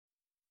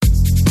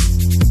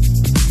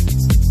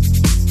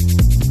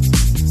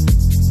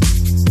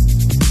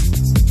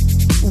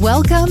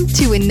Welcome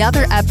to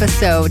another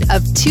episode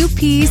of Two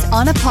Peas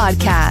on a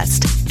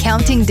Podcast,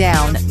 counting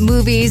down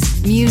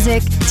movies,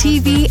 music,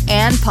 TV,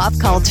 and pop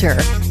culture,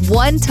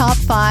 one top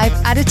 5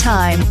 at a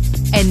time.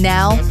 And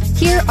now,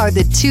 here are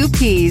the Two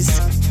Peas.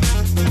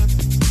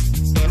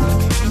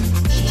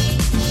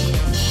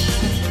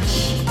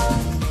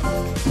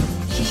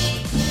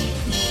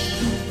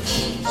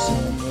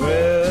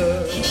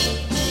 Somewhere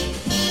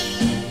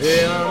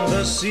beyond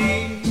the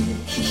sea,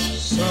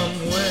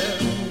 somewhere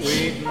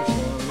waiting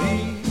for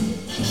me,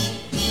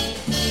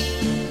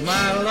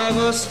 my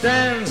lover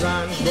stands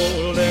on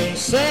golden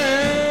sands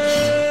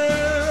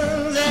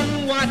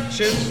and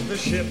watches the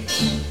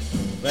ships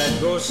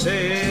that go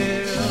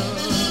sailing.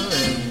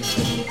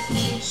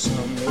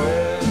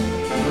 Somewhere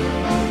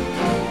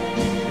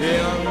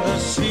beyond the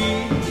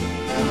sea,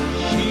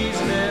 she's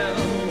there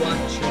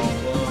watching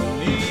for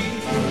me.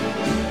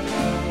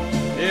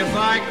 If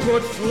I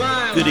could fly.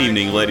 Good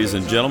evening, ladies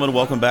and gentlemen.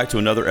 Welcome back to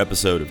another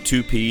episode of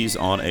Two Peas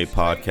on a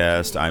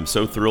Podcast. I'm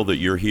so thrilled that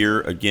you're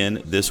here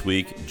again this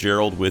week.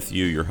 Gerald with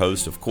you, your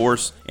host, of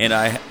course. And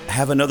I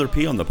have another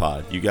P on the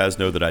pod. You guys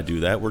know that I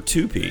do that. We're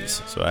two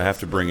Ps, so I have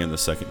to bring in the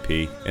second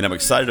P. And I'm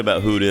excited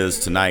about who it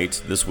is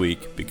tonight, this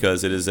week,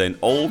 because it is an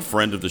old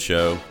friend of the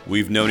show.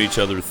 We've known each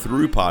other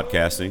through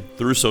podcasting,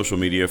 through social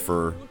media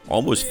for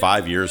almost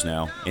 5 years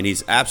now, and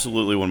he's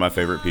absolutely one of my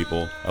favorite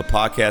people. A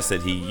podcast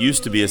that he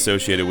used to be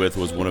associated with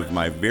was one of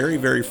my very,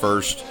 very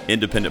first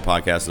independent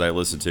podcasts that I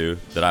listened to,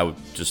 that I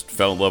just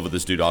fell in love with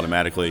this dude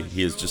automatically.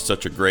 He is just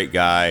such a great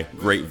guy,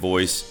 great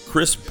voice.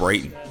 Chris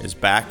Brayton is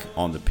back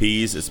on the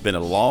Peas. It's been a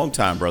long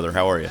time, brother.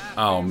 How are you?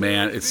 Oh,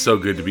 man, it's so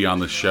good to be on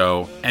the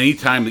show.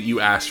 Anytime that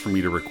you ask for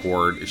me to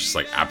record, it's just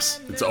like,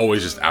 it's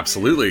always just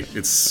absolutely.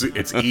 It's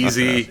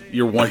easy.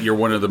 You're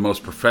one of the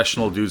most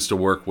professional dudes to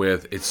work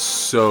with. It's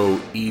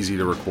so easy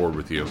to record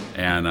with you.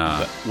 And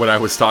when I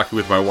was talking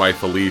with my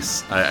wife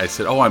Elise, I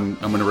said, "Oh, I'm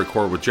going to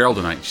record with Gerald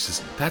tonight." She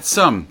says, "That's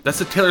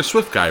a Taylor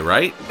Swift guy,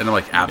 right?" And I'm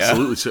like,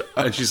 "Absolutely." Yeah. So,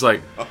 and she's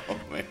like, "Oh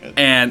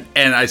man."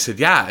 And I said,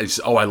 "Yeah." And she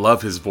said, "Oh, I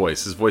love his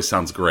voice. His voice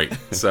sounds great."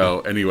 So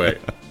anyway.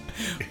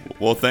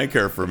 Well, thank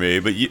her for me,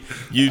 but you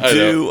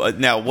do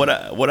now. What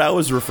I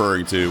was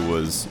referring to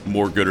was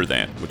More Gooder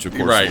Than, which of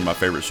course is one of my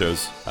favorite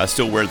shows. I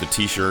still wear the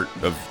T-shirt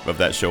of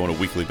that show on a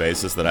weekly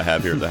basis that I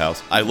have here at the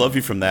house. I love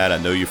you from that. I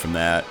know you from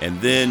that, and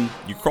then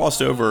you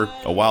crossed over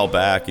a while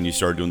back and you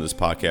started doing this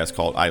podcast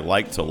called I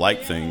Like to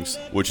Like Things,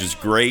 which is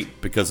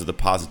great because of the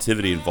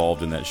positivity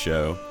involved in that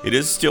show. It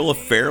is still a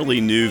fairly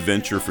new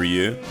venture for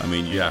you. I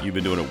mean, you've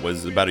been doing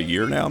it about a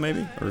year now,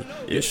 maybe or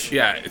ish.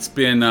 Yeah, it's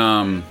been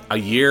a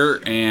year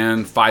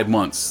and 5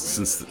 months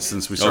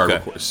since we started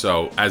recording.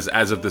 So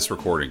as of this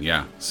recording,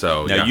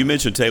 so now you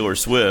mentioned Taylor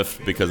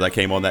Swift because I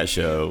came on that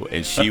show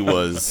and she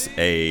was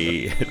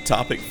a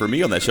topic for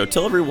me on that show.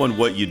 Tell everyone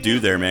what you do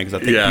there, man,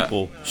 because I think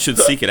people should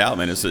seek it out,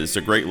 man. It's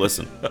a great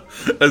listen.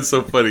 That's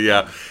so funny.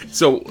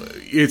 So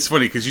it's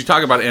funny because you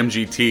talk about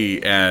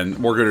MGT and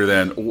More Gooder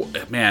Than.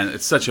 Man,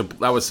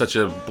 that was such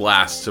a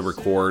blast to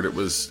record. It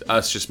was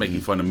us just making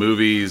fun of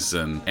movies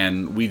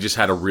and we just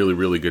had a really,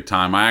 really good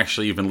time. I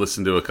actually even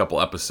listened to a couple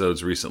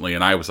episodes recently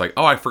and I was like,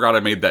 "Oh, I forgot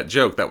I made that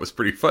joke. That was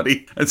pretty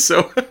funny." And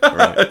so,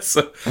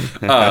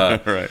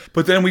 right.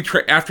 But then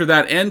after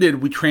that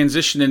ended, we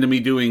transitioned into me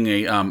doing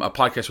a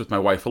podcast with my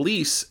wife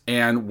Elise,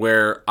 and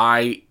where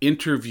I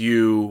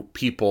interview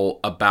people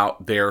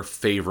about their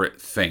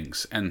favorite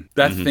things, and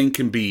that thing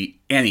can be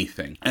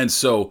anything. And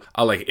so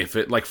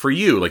for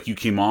you, you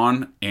came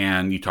on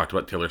and you talked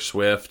about Taylor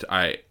Swift.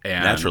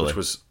 Naturally.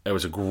 It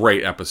was a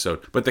great episode.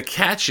 But the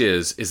catch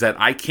is that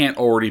I can't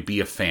already be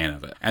a fan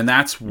of it. And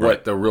that's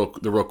what the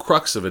real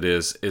crux of it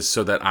is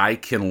so that I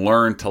can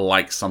learn to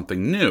like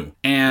something new.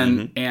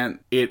 And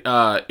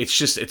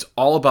it's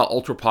all about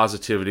ultra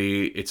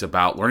positivity. It's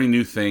about learning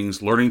new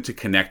things, learning to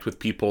connect with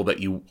people that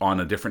you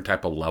on a different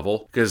type of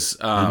level. Because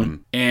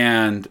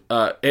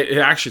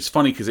it's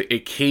funny because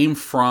it came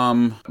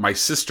from my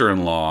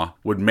sister-in-law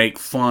would make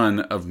fun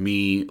of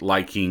me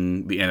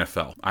liking the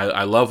NFL.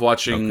 I love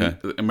watching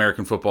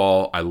American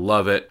football. I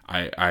love it.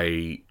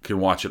 I can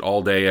watch it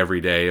all day,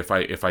 every day if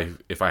I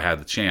had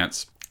the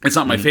chance. It's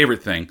not my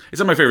favorite thing. It's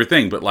not my favorite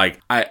thing, but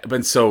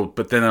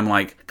then I'm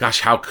like,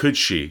 gosh, how could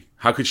she?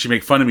 How could she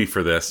make fun of me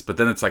for this? But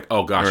then it's like,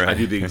 oh gosh, I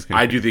do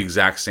the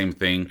exact same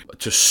thing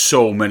to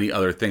so many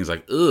other things.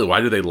 Like, ugh, why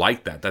do they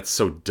like that? That's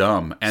so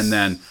dumb. And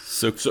then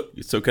so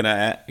can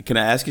I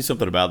ask you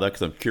something about that?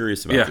 Because I'm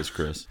curious about this,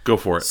 Chris. Go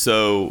for it.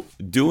 So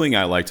doing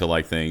I Like to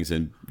Like Things,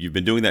 and you've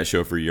been doing that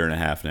show for a year and a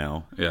half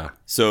now. Yeah.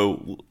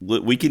 So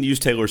we can use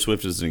Taylor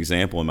Swift as an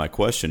example in my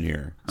question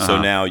here.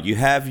 So now you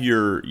have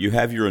your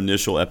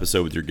initial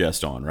episode with your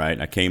guest on, right?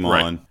 I came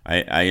on.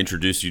 I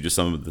introduced you to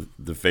some of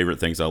the favorite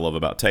things I love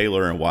about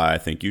Taylor and why why I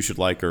think you should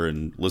like her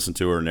and listen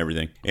to her and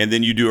everything. And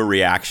then you do a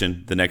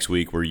reaction the next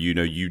week where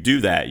you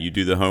do that. You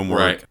do the homework,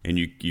 right, and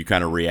you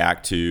kind of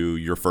react to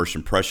your first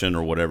impression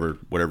or whatever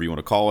you want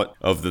to call it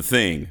of the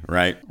thing,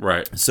 right?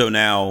 Right. So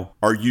now,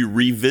 are you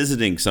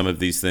revisiting some of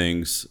these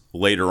things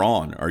later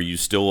on? Are you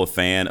still a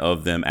fan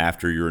of them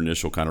after your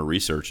initial kind of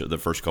research of the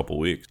first couple of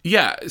weeks?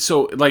 Yeah,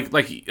 so like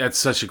that's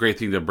such a great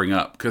thing to bring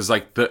up, because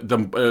like the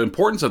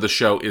importance of the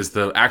show is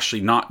the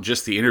actually not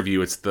just the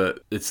interview, it's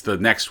the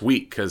next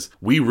week, because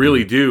we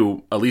really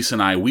do, Elise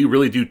and I, we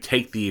really do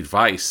take the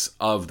advice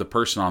of the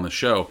person on the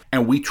show,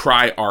 and we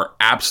try our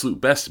absolute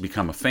best to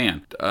become a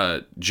fan.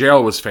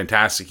 Gerald was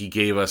fantastic. He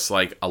gave us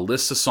like a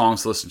list of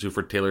songs to listen to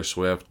for Taylor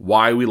Swift,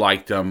 why we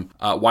liked them,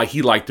 why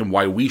he liked them,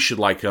 why we should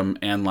like them,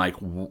 and like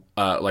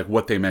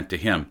what they meant to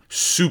him.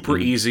 Super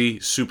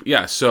easy,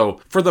 yeah.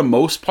 So for the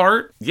most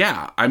part,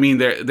 yeah. I mean,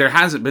 there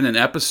hasn't been an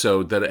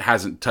episode that it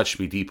hasn't touched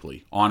me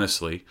deeply,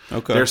 honestly.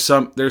 Okay. There's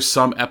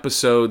some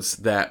episodes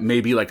that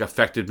maybe like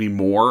affected me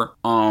more,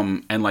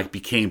 and like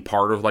became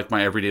part of like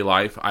my everyday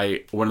life.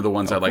 One of the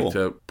ones I like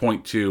to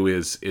point to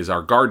is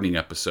our gardening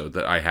episode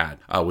that I had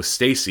with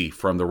Stacy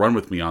from the Run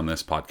With Me on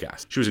this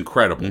podcast. She was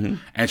incredible,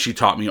 and she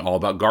taught me all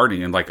about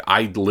gardening. And like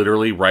I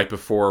literally right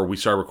before we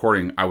started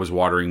recording, I was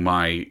watering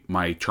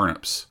my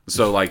turnips.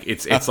 So like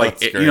it's like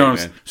great, you know,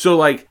 man. so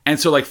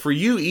like for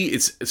you,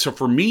 it's so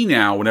for me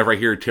now, whenever I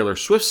hear a Taylor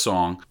Swift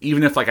song,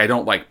 even if like I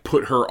don't like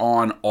put her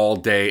on all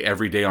day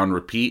every day on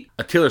repeat,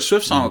 a Taylor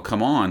Swift song will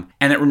come on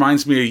and it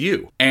reminds me of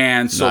you.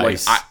 And so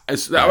nice.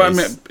 I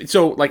mean,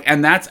 so like,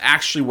 and that's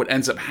actually what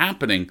ends up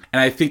happening.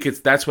 And I think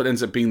that's what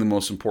ends up being the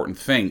most important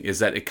thing, is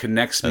that it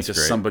connects me to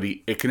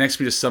somebody. It connects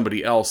me to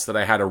somebody else that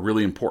I had a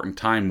really important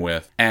time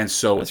with. And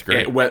so that's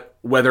great.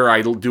 Whether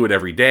I do it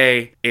every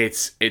day,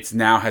 it's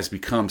now has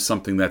become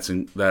something that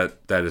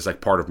is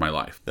like part of my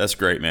life. That's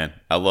great, man.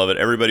 I love it.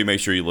 Everybody make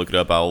sure you look it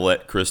up. I'll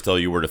let Chris tell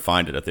you where to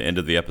find it at the end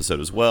of the episode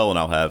as well, and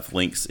I'll have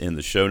links in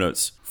the show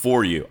notes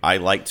for you. I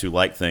like to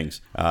like things.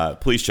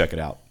 Please check it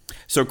out.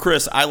 So,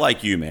 Chris, I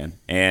like you, man,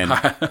 and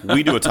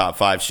we do a top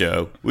 5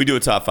 show.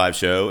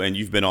 And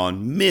you've been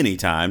on many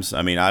times.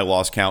 I mean, I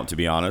lost count, to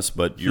be honest,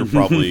 but you're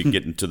probably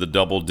getting to the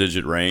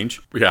double-digit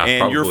range. Yeah, and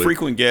probably. You're a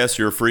frequent guest.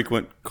 You're a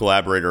frequent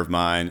collaborator of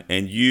mine,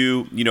 and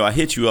I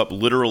hit you up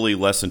literally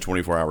less than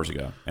 24 hours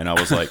ago, and I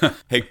was like,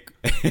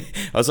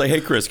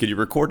 hey, Chris, can you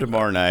record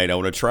tomorrow night? I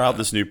want to try out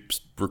this new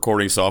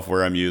recording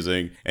software I'm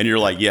using. And you're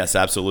like, yes,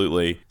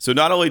 absolutely. So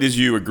not only did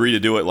you agree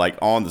to do it like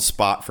on the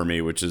spot for me,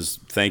 which is,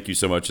 thank you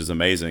so much, is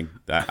amazing.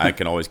 I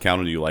can always count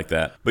on you like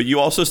that. But you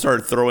also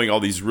started throwing all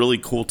these really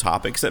cool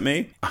topics at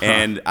me.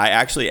 And I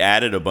actually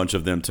added a bunch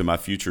of them to my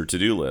future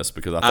to-do list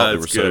because I thought they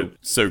were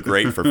so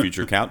great for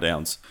future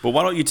countdowns. But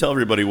why don't you tell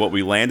everybody what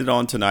we landed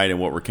on tonight and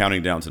what we're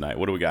counting down tonight?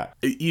 What do we got?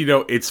 You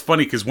know, it's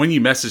funny because when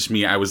you messaged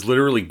me, I was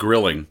literally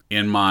grilling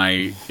in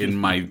my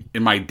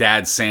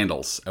dad's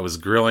sandals. I was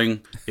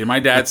grilling in my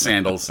dad's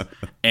sandals,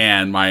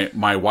 and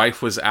my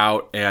wife was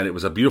out, and it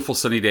was a beautiful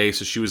sunny day,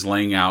 so she was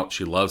laying out.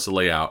 She loves to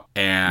lay out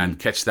and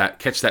catch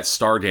that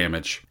star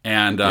damage.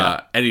 And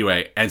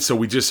anyway, and so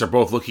we just are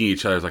both looking at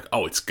each other like,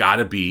 oh, it's got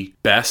to be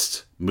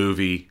best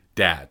movie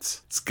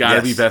dads. It's got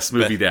to be best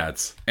movie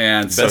dads.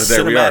 And so best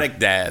there we are. Cinematic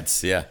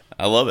dads. Yeah.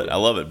 I love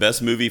it.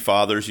 Best movie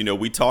fathers. You know,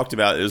 we talked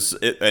about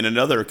and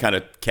another kind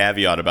of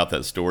caveat about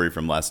that story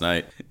from last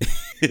night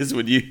is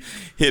when you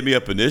hit me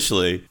up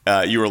initially,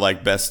 you were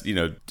like best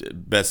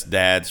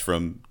dads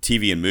from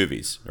TV and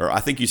movies, or I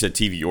think you said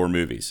TV or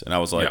movies, and I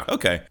was like,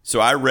 okay. So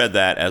I read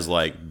that as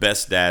like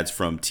best dads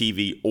from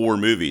TV or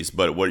movies,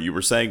 but what you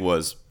were saying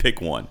was pick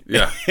one.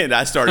 Yeah. And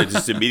I started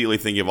just immediately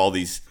thinking of all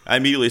these. I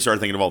immediately started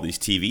thinking of all these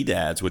TV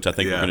dads, which I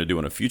think we're going to do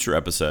in a future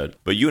episode.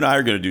 But you and I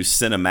are going to do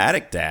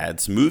cinematic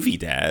dads, movie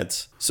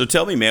dads. So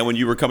tell me, man, when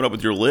you were coming up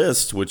with your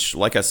list, which,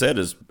 like I said,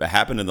 has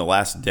happened in the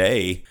last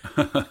day,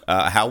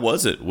 how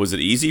was it? Was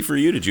it easy for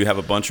you? Did you have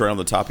a bunch right on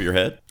the top of your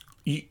head?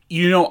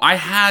 You know, I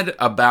had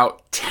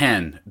about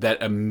 10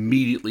 that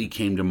immediately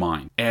came to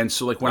mind. And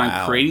so like when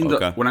I'm creating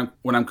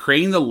when I'm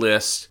creating the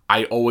list,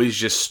 I always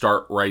just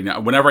start right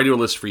now. Whenever I do a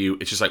list for you,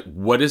 it's just like,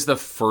 what is the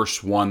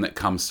first one that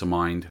comes to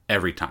mind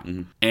every time?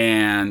 Mm-hmm.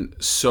 And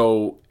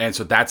so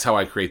that's how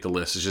I create the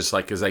list. It's just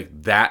like, is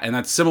like that. And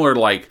that's similar to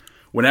like,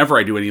 whenever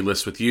I do any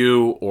list with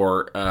you,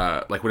 or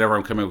like whenever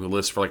I'm coming up with a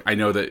list for like, I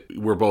know that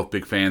we're both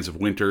big fans of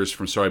Winters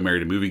from So I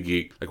Married a Movie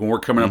Geek. Like when we're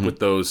coming up with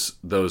those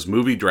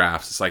movie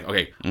drafts, it's like,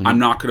 okay, I'm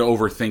not going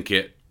to overthink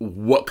it.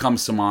 What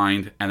comes to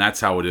mind, and that's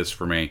how it is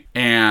for me.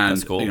 And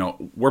that's cool. You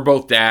know, we're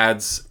both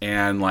dads,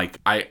 and like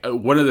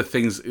one of the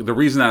things, the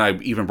reason that I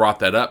even brought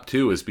that up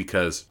too is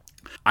because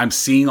I'm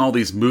seeing all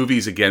these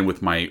movies again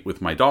with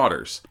my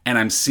daughters, and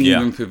I'm seeing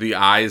them through the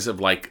eyes of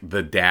like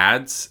the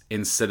dads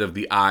instead of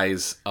the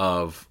eyes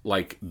of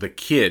like the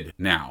kid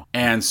now.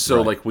 And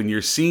so like when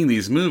you're seeing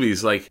these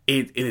movies, like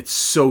it's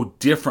so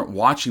different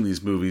watching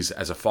these movies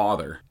as a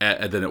father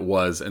than it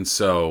was. And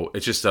so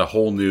it's just a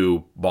whole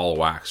new ball of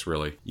wax,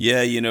 really.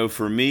 Yeah, you know,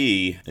 for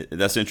me,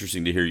 that's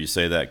interesting to hear you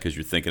say that, because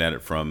you're thinking at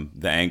it from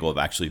the angle of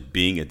actually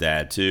being a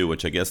dad too,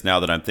 which I guess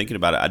now that I'm thinking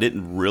about it, I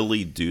didn't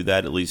really do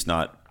that, at least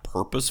not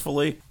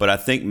purposefully, but I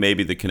think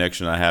maybe the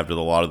connection I have to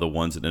a lot of the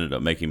ones that ended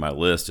up making my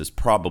list is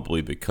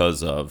probably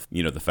because of,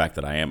 you know, the fact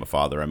that I am a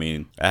father. I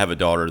mean, I have a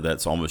daughter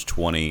that's almost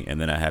 20, and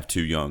then I have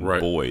 2 young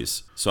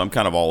boys. So I'm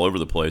kind of all over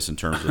the place in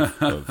terms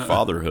of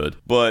fatherhood.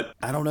 But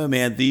I don't know,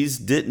 man. These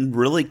didn't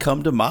really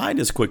come to mind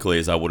as quickly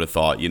as I would have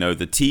thought. You know,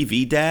 the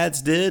TV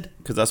dads did,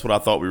 because that's what I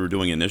thought we were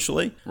doing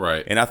initially.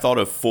 Right. And I thought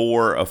of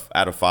 4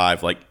 out of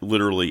 5, like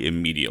literally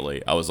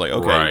immediately. I was like,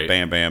 okay,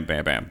 bam, bam,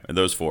 bam, bam. And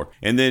those 4.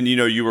 And then, you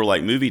know, you were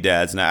like movie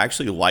dads, and I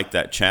actually liked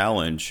that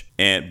challenge.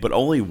 But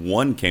only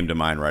 1 came to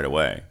mind right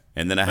away.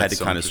 And then I had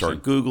to kind of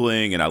start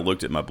Googling, and I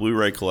looked at my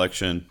Blu-ray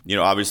collection. You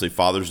know, obviously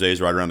Father's Day is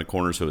right around the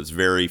corner, so it's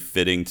very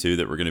fitting, too,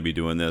 that we're going to be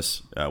doing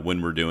this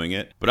when we're doing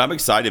it. But I'm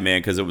excited,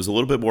 man, because it was a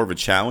little bit more of a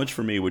challenge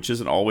for me, which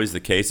isn't always the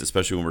case,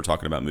 especially when we're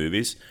talking about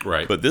movies.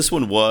 Right. But this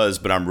one was,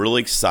 but I'm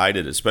really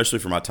excited, especially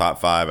for my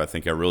top 5. I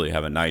think I really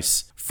have a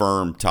nice,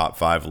 firm top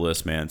 5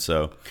 list, man.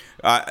 So,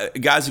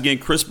 guys, again,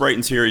 Chris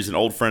Brayton's here. He's an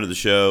old friend of the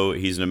show.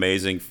 He's an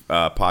amazing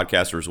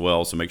podcaster as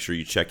well, so make sure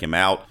you check him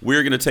out.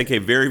 We're going to take a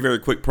very, very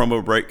quick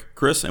promo break,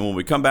 Chris, and when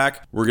we come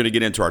back, we're going to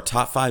get into our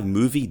top 5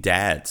 movie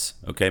dads.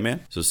 Okay,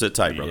 man? So sit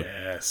tight, brother.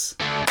 Yes.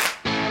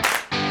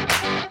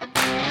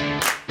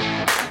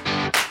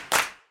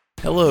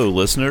 Hello,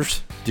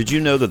 listeners. Did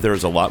you know that there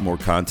is a lot more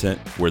content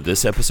where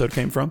this episode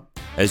came from?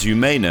 As you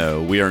may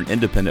know, we are an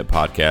independent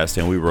podcast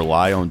and we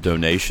rely on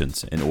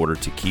donations in order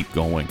to keep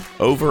going.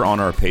 Over on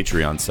our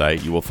Patreon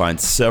site, you will find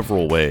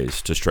several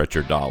ways to stretch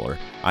your dollar.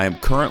 I am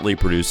currently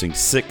producing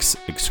 6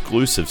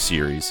 exclusive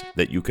series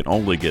that you can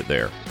only get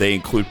there. They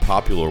include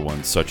popular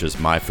ones such as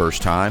My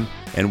First Time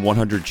and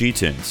 100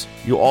 G-Tunes.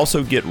 You'll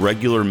also get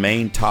regular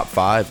main top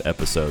 5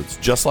 episodes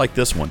just like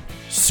this one,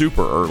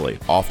 super early,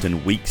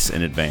 often weeks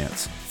in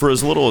advance. For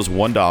as little as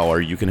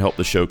 $1, you can help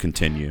the show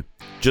continue.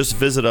 Just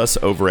visit us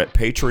over at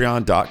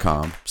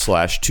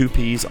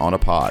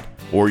patreon.com/2peasonapod,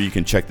 or you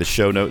can check the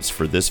show notes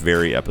for this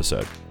very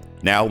episode.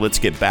 Now let's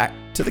get back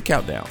to the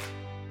countdown.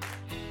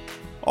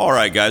 All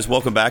right, guys,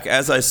 welcome back.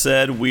 As I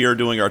said, we are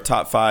doing our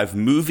top 5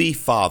 movie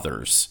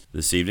fathers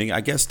this evening.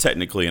 I guess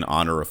technically in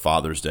honor of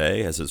Father's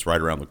Day, as it's right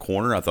around the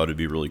corner. I thought it'd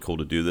be really cool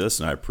to do this,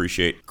 and I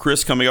appreciate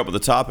Chris coming up with the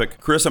topic.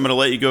 Chris, I'm going to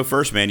let you go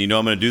first, man. You know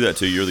I'm going to do that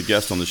to you. You're the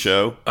guest on the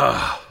show.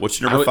 What's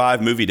your number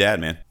 5 movie dad,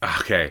 man?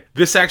 Okay.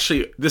 This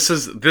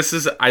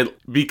is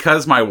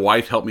because my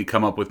wife helped me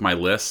come up with my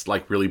list,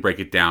 like really break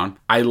it down.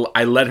 I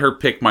let her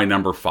pick my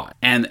number 5.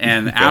 And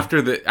okay.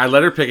 After I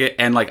let her pick it,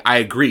 and like I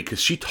agree,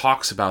 because she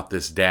talks about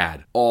this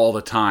dad all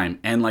the time,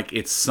 and like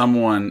it's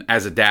someone,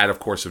 as a dad, of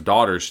course, of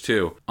daughters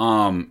too.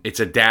 It's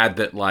a dad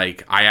that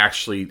like I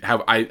actually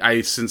have.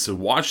 I since have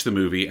watched the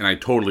movie, and I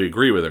totally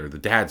agree with her. The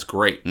dad's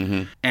great,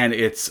 and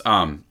it's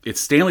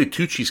Stanley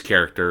Tucci's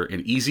character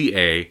in Easy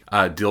A,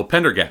 Dill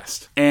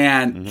Pendergast,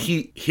 and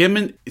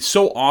him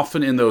so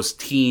often in those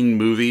teen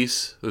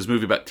movies, those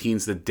movies about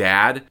teens, the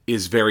dad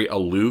is very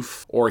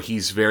aloof, or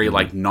he's very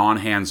like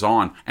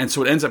non-hands-on, and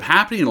so what ends up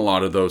happening in a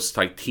lot of those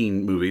like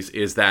teen movies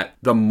is that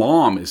the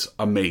mom is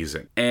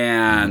amazing,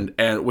 and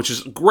which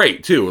is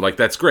great too. Like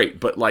that's great,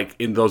 but like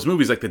in those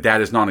movies, like the dad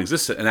is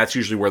non-existent, and that's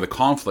usually where the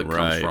conflict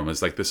comes from,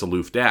 is like this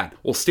aloof dad.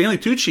 Well, Stanley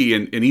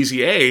Tucci in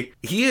Easy A,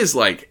 he is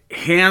like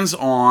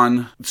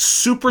hands-on,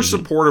 super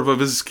supportive of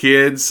his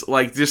kids,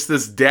 like just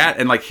this dad,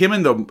 and like him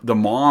and the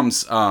mom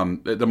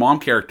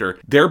character,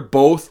 their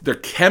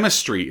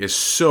chemistry is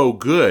so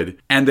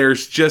good, and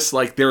there's just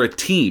like they're a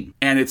team,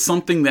 and it's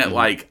something that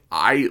like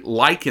I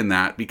like in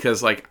that,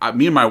 because like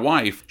me and my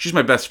wife, she's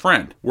my best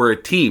friend. We're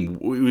a team.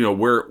 We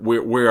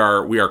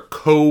are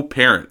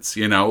co-parents.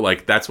 You know,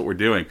 like that's what we're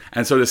doing.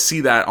 And so to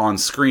see that on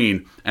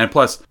screen, and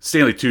plus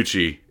Stanley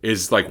Tucci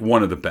is like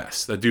one of the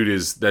best.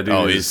 He's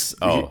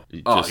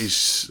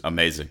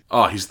amazing.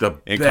 Oh, he's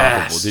the incomparable.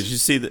 best. Did you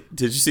see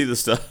the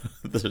stuff?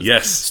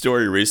 Yes.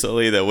 Story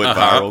recently that went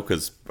viral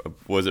because.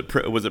 Was it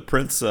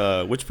Prince?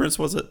 Which Prince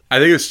was it? I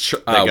think it's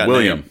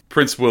William.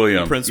 Prince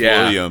William.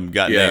 William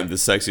got named the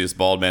sexiest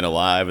bald man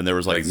alive, and there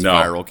was like this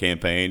viral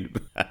campaign.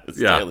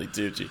 Stanley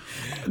Tucci.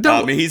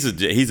 I mean, he's a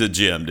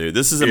gem, dude.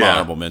 This is in my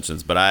honorable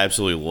mentions, but I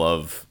absolutely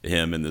love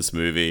him in this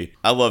movie.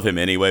 I love him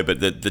anyway, but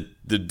the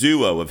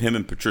duo of him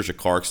and Patricia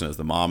Clarkson as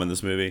the mom in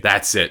this movie.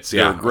 That's it.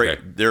 They're great.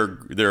 Okay.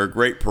 They're a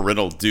great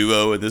parental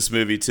duo in this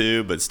movie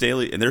too. But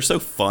Stanley, and they're so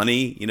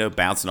funny, you know,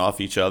 bouncing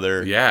off each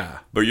other. Yeah.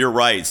 But you're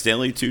right.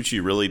 Stanley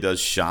Tucci really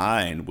does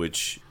shine,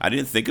 which I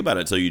didn't think about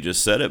it until you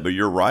just said it. But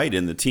you're right.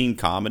 In the teen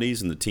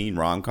comedies and the teen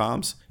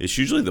rom-coms, it's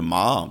usually the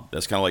mom.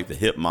 That's kind of like the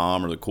hip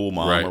mom or the cool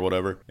mom or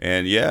whatever.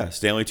 And yeah,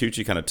 Stanley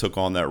Tucci kind of took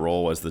on that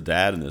role as the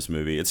dad in this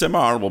movie. It's in my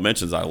honorable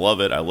mentions. I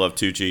love it. I love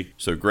Tucci.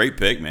 So great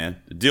pick,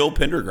 man. Dill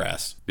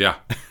Pendergast. Yeah.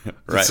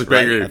 Right.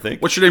 I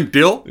think. What's your name?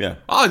 Dill? Yeah.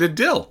 Oh, the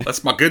Dill.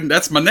 That's my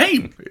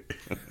name.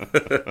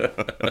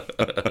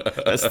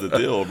 That's the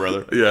deal,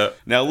 brother. Yeah.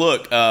 Now,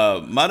 look,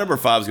 my number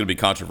 5 is going to be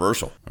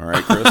controversial. All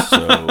right, Chris?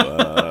 So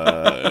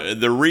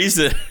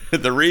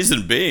the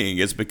reason being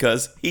is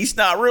because he's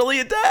not really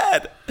a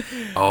dad.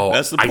 Oh.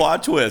 That's the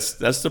plot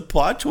twist.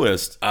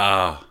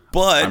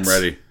 But I'm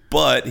ready.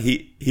 But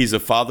he He's a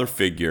father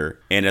figure,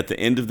 and at the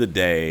end of the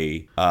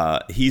day,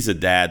 he's a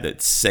dad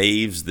that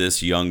saves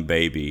this young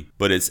baby.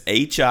 But it's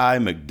H.I.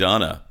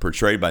 McDunnough,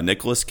 portrayed by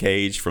Nicolas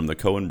Cage from the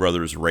Coen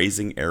Brothers'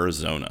 Raising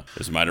Arizona,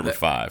 is my number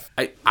 5.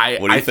 What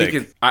do you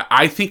think?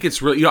 I think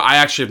it's really. I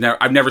actually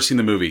I've never seen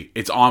the movie.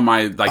 It's on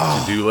my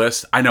to-do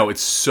list. I know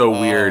it's so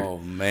weird. Oh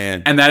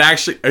man! And that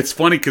actually, it's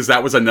funny because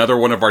that was another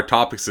one of our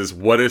topics. Is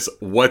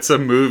what's a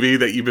movie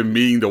that you've been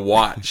meaning to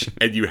watch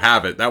and you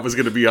haven't? That was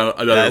going to be on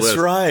another list.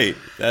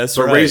 That's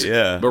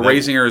right.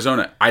 Raising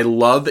Arizona. I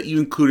love that you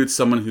included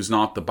someone who's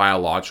not the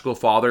biological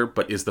father,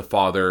 but is the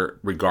father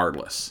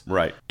regardless.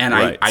 Right. And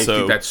I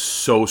think that's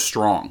so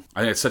strong.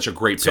 I think it's such a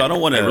great pick. So I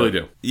don't want to. I really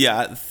do.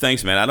 Yeah,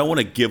 thanks, man. I don't want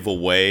to give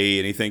away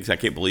anything because I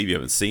can't believe you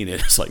haven't seen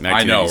it. It's like 1987,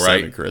 I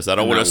know, right? Chris. I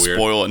don't want to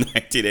spoil a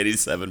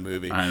 1987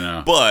 movie. I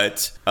know.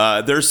 But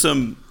there's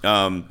some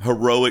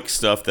heroic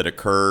stuff that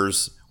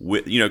occurs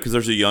with, because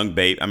there's a young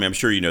baby. I mean, I'm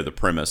sure you know the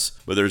premise,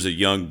 but there's a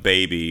young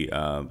baby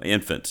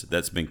infant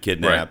that's been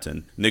kidnapped,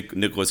 and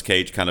Nicolas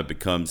Cage kind of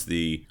becomes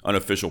the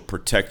unofficial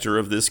protector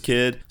of this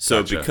kid.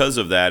 So because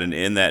of that, and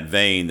in that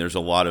vein, there's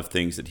a lot of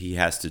things that he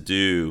has to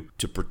do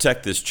to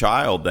protect this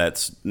child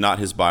that's not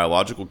his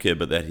biological kid,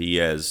 but that he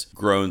has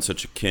grown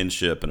such a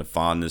kinship and a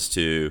fondness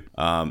to,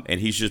 and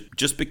he's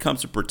just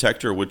becomes a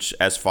protector, which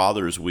as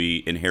fathers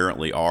we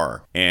inherently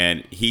are.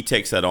 And he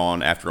takes that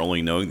on after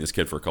only knowing this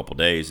kid for a couple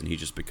days, and he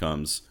just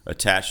becomes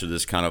attached to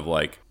this kind of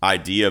like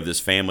idea of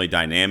this family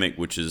dynamic,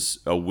 which is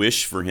a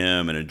wish for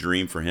him and a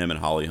dream for him and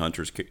Holly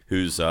Hunter,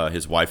 who's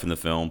his wife in the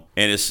film.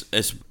 And it's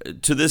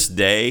to this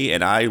day,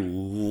 and I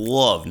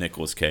love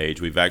Nicolas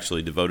Cage. We've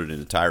actually devoted an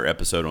entire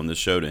episode on this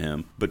show to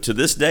him. But to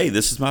this day,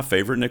 this is my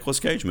favorite Nicolas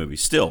Cage movie.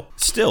 Still.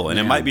 And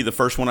it might be the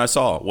first one I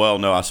saw. Well,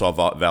 no, I saw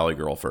Valley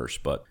Girl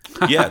first. But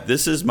yeah,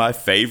 this is my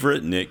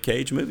favorite Nick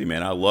Cage movie,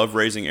 man. I love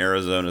Raising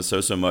Arizona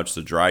so much.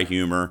 The dry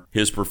humor.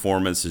 His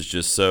performance is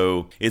just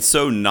it's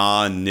so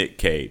non-Nick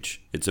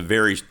Cage. It's a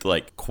very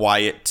like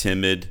quiet,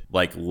 timid,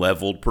 like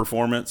leveled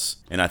performance.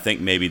 And I think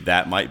maybe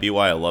that might be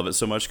why I love it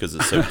so much, because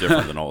it's so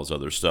different than all his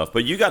other stuff.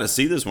 But you got to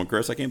see this one,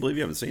 Chris. I can't believe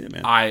you haven't seen it,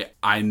 man.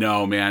 I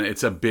know, man.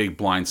 It's a big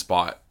blind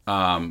spot.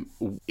 I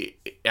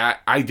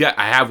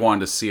have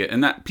wanted to see it,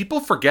 and that people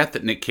forget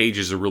that Nick Cage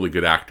is a really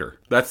good actor.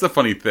 That's the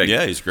funny thing.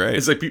 Yeah, he's great.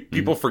 It's like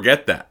people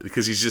forget that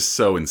because he's just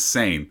so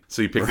insane.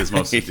 So you pick his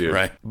most to do.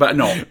 Right. But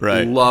no,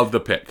 love the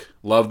pick.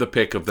 Love the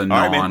pick of the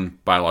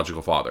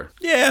non-biological father.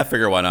 Yeah, I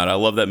figure why not. I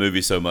love that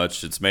movie so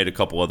much. It's made a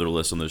couple other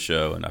lists on the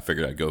show, and I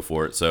figured I'd go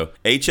for it. So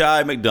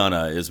H.I.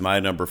 McDunnough is my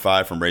number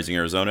 5 from Raising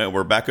Arizona. And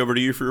we're back over to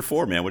you for your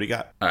 4, man. What do you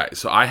got? All right,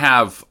 so I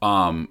have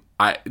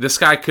this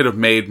guy could have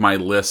made my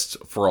list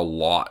for a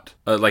lot.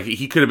 Like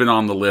he could have been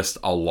on the list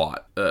a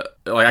lot.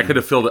 Like I could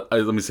have filled.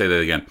 Let me say that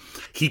again.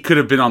 He could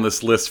have been on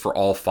this list for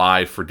all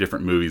 5 for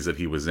different movies that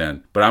he was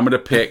in. But I'm going to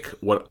pick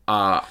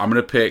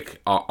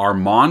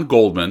Armand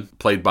Goldman,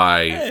 played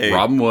by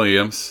Robin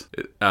Williams.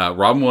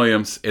 Robin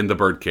Williams in The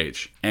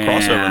Birdcage.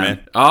 Crossover, man.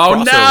 Oh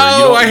crossover.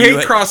 No! I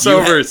hate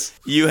crossovers.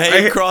 You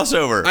hate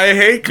crossover. I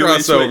hate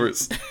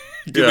crossovers.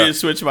 Do you want me to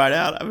switch mine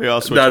out? I mean,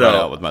 I'll switch mine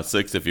out with my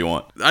 6 if you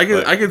want. I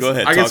can go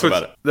ahead. Talk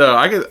about it. No,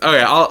 I can.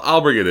 Okay,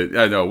 I'll bring it in.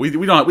 I know we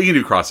don't. We can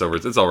do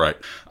crossovers. It's all right.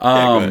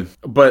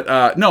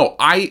 But no,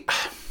 I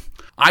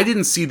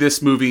didn't see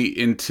this movie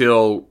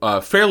until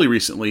fairly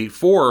recently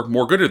for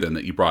More Gooder Than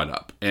that you brought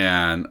up,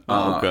 and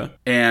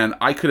and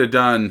I could have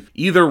done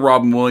either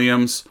Robin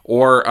Williams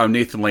or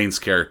Nathan Lane's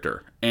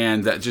character,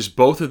 and that just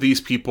both of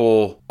these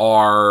people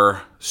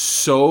are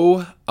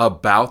so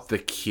about the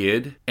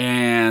kid,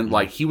 and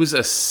like he was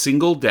a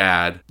single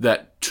dad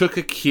that took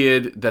a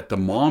kid that the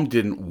mom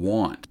didn't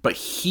want, but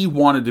he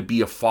wanted to be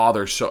a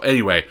father. So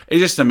anyway, it's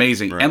just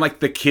amazing. Right. And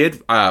like the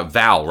kid,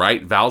 Val,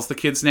 right? Val's the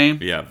kid's name.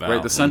 Yeah, Val.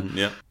 Right, the son. Mm-hmm.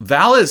 Yeah.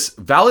 Val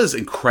is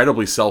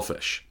incredibly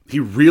selfish. He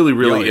really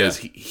is.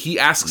 He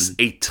asks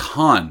a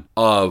ton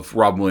of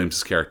Robin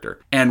Williams' character.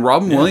 And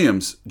Robin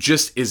Williams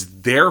just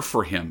is there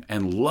for him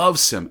and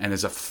loves him and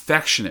is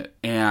affectionate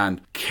and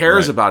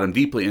cares about him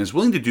deeply and is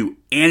willing to do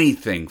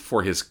anything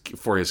for his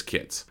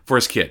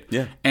kid.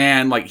 Yeah.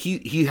 And like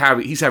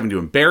he's having to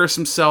embarrass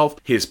himself.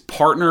 His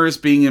partner is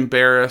being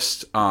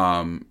embarrassed.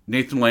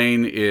 Nathan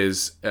Lane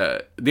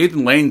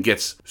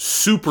gets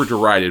super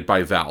derided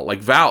by Val.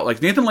 Like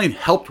Nathan Lane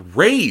helped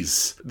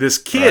raise this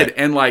kid,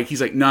 and like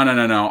he's like,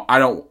 no, I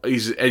don't.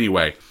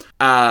 Anyway.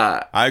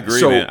 I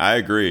agree, man. I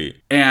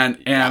agree. And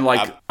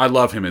I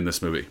love him in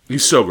this movie.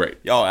 He's so great.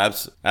 Oh,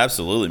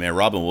 absolutely, man.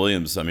 Robin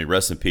Williams, I mean,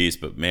 rest in peace,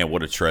 but man,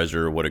 what a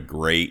treasure. What a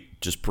great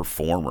just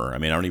performer. I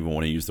mean, I don't even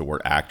want to use the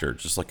word actor,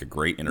 just like a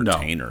great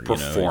entertainer.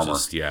 Performer,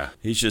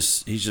 He's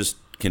just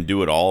can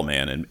do it all,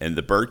 man. And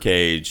The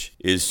Birdcage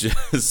is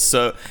just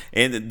so,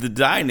 and the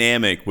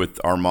dynamic with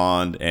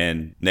Armand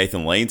and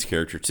Nathan Lane's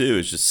character too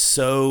is just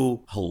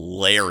so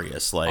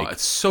hilarious. Like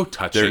it's so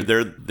touching.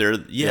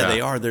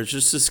 They are. There's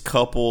just this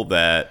couple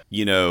that,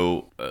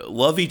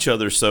 love each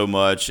other so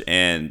much,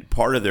 and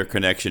part of their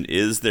connection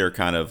is their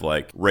kind of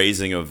like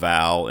raising of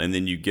Val, and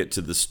then you get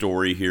to the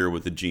story here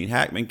with the Gene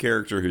Hackman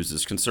character who's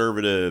this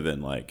conservative,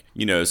 and like,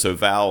 you know, so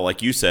Val,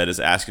 like you said, is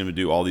asking him to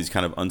do all these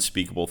kind of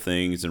unspeakable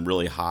things and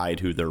really hide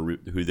who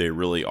they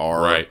really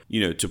are, right,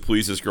 you know, to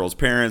please this girl's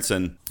parents.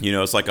 And you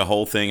know, it's like a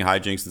whole thing,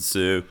 hijinks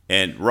ensue,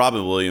 and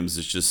Robin Williams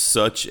is just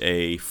such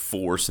a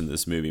force in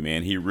this movie,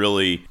 man. He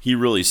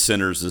really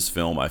centers this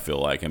film, I feel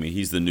like. I mean,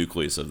 he's the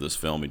nucleus of this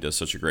film. He does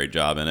such a great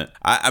job in it.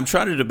 I'm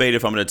trying to debate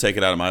if I'm going to take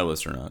it out of my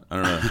list or not. I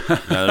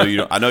don't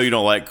know. I know you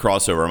don't like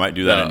crossover. I might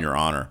do that in your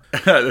honor.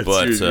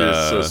 That's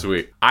so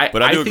sweet. I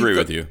do agree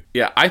with you.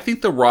 Yeah, I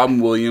think the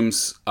Robin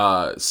Williams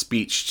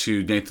speech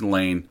to Nathan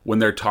Lane when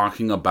they're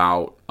talking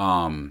about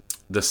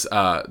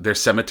their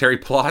cemetery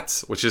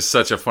plots, which is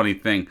such a funny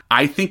thing.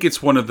 I think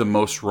it's one of the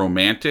most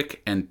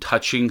romantic and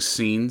touching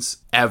scenes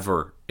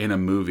ever in a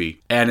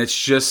movie, and it's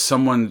just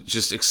someone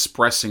just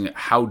expressing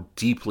how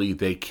deeply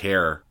they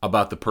care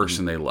about the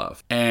person they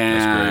love.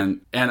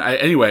 And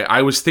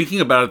I was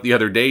thinking about it the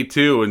other day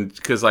too, and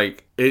because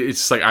like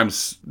it's like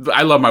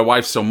I love my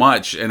wife so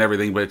much and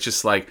everything, but it's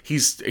just like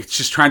it's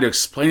just trying to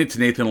explain it to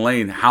Nathan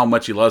Lane how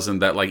much he loves him,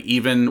 that like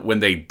even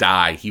when they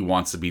die he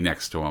wants to be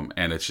next to him,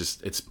 and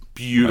it's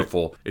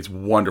beautiful, right. It's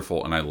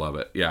wonderful, and I love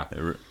it. Yeah,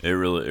 it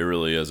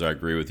really is. I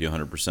agree with you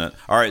 100%.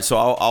 All right, so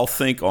I'll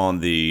think on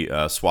the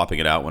swapping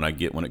it out when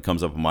it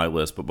comes up on my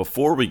list. But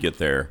before we get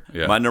there,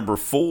 my number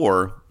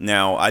 4.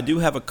 Now I do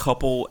have a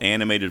couple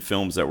animated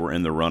films that were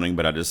in the running,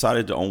 but I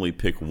decided to only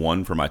pick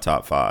one for my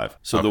top 5.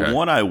 So the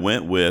one I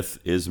went with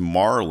is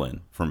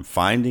Marlin from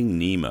Finding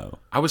Nemo.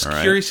 I was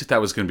curious if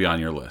that was going to be on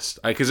your list,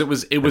 because it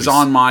was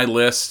on my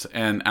list,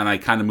 and I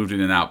kind of moved it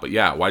in and out. But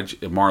yeah,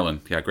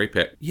 Marlin? Yeah, great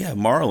pick. Yeah,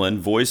 Marlin,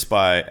 voiced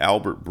by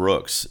Albert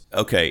Brooks.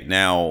 Okay,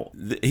 now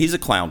he's a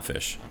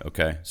clownfish.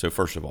 Okay, so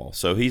first of all,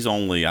 so he's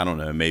only, I don't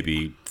know,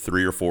 maybe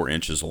 3 or 4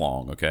 inches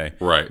long. Okay,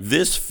 right.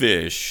 This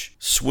fish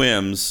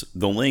swims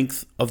the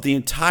length of the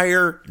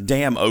entire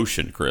damn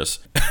ocean, Chris,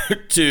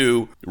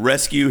 to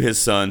rescue his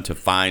son, to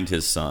find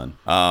his son.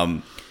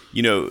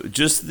 You know,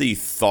 just the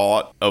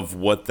thought of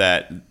what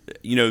that,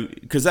 you know,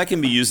 because that can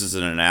be used as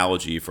an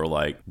analogy for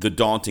like the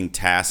daunting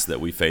tasks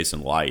that we face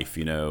in life,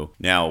 you know.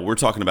 Now, we're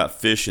talking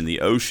about fish in the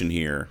ocean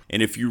here.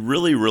 And if you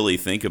really, really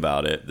think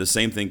about it, the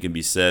same thing can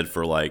be said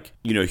for like,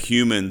 you know,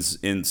 humans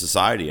in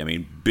society. I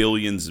mean,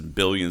 billions and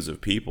billions of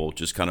people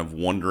just kind of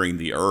wandering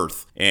the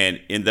earth.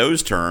 And in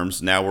those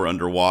terms, now we're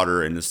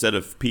underwater, and instead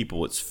of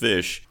people, it's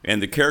fish.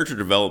 And the character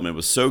development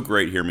was so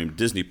great here. I mean,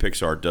 Disney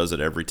Pixar does it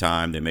every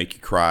time. They make you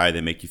cry.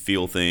 They make you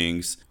feel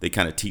things. They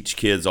kind of teach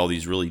kids all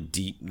these really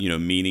deep, you know,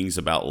 meanings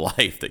about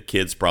life that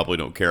kids probably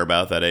don't care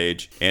about at that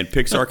age. And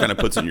Pixar kind of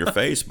puts it in your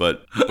face.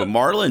 But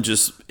Marlin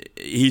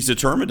he's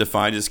determined to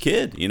find his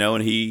kid, you know,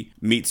 and he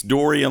meets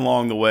Dory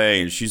along the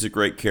way, and she's a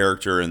great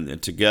character.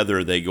 And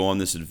together they go on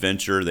this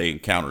adventure. They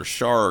encounter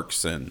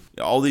sharks and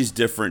all these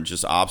different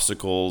just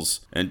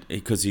obstacles, and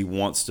because he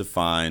wants to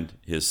find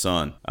his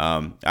son.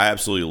 I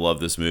absolutely love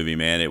this movie,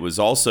 man. It's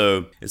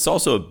also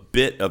a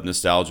bit of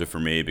nostalgia for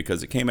me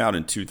because it came out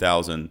in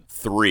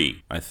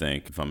 2003, I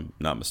think, if I'm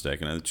not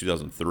mistaken.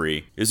 2003.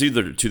 It was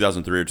either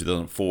 2003 or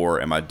 2004,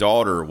 and my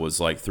daughter was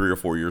like 3 or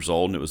 4 years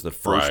old, and it was the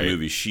first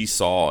movie she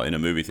saw in a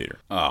movie theater.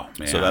 Oh,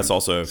 man. So that's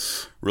also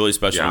really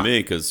special to me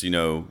because, you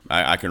know,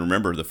 I can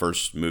remember the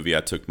first movie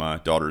I took my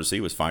daughter to see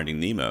was Finding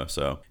Nemo.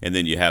 So, and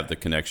then you have the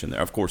connection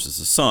there. Of course, it's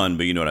a son,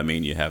 but you know what I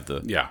mean? You have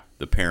the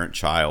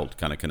parent-child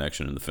kind of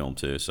connection in the film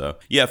too. So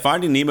yeah,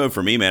 Finding Nemo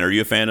for me, man. Are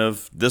you a fan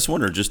of this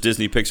one or just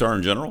Disney Pixar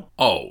in general?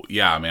 Oh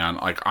yeah, man.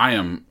 Like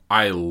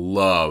I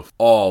love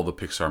all the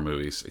Pixar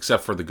movies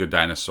except for The Good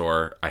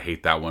Dinosaur. I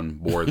hate that one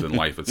more than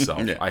life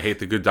itself. Yeah. I hate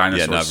The Good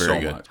Dinosaur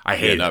so much. I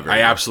hate it. I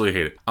absolutely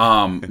hate it.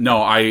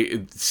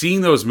 No,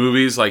 seeing those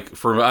movies, like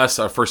for us,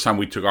 our first time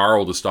we took our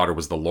oldest daughter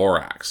was The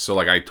Lorax. So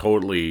like I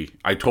totally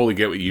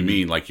get what you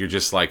mean. Like you're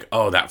just like,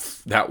 oh,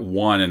 that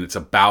one, and it's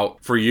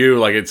about, for you,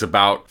 like it's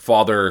about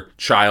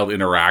father-child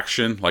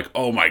interaction. Like,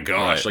 oh my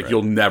gosh,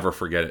 you'll never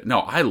forget it. No,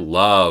 I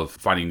love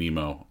Finding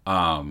Nemo.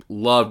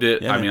 Loved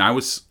it. Yeah. I mean, I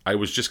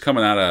was just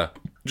coming out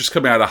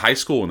of high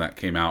school when that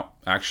came out,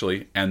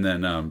 actually, and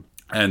then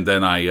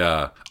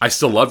I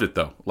still loved it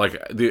though. What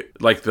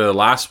was the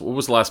last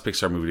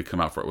Pixar movie to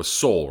come out for it? It was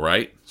Soul,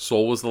 right?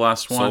 Soul was the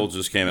last one. Soul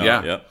just came out.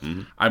 Yeah. Yep.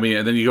 Mm-hmm. I mean,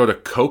 and then you go to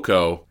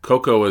Coco.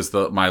 Coco is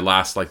my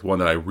last one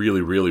that I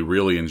really, really,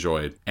 really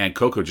enjoyed, and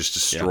Coco just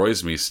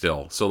destroys me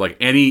still. So like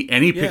any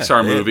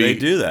Pixar movie, they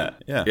do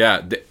that. Yeah.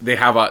 Yeah. They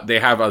have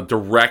a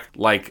direct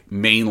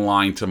main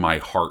line to my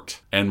heart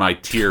and my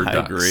tear ducts.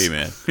 I agree,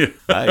 man.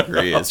 I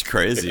agree. It's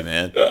crazy,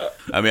 man.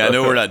 I mean, I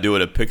know we're not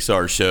doing a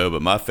Pixar show,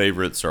 but my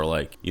favorites are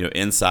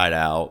Inside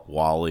Out,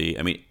 WALL-E.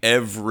 I mean,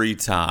 every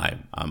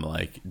time I'm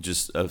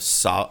just a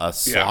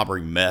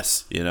slobbering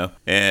mess, you know?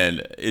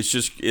 And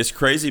it's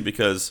crazy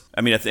because,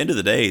 I mean, at the end of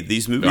the day,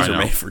 these movies are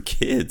made for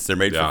kids. They're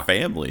made for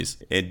families.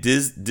 And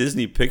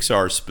Disney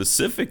Pixar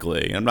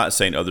specifically, I'm not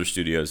saying other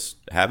studios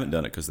haven't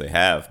done it because they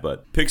have,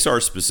 but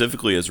Pixar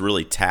specifically has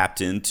really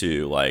tapped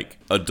into, like,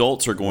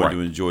 adults are going to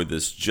enjoy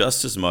this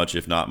just as much,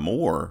 if not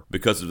more,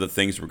 because of the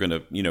things we're going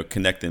to, you know,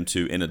 connect them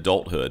to in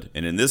adulthood.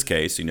 And in this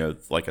case, you know,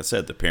 like I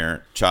said, the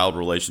parent-child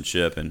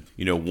relationship and,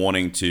 you know,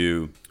 wanting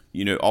to,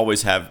 you know,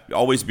 always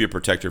be a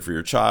protector for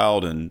your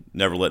child and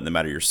never letting them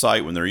out of your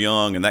sight when they're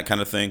young, and that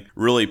kind of thing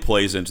really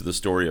plays into the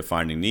story of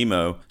Finding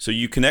Nemo. So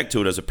you connect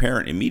to it as a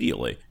parent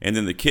immediately, and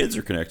then the kids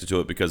are connected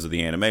to it because of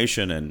the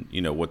animation and,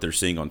 you know, what they're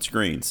seeing on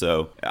screen.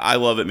 So I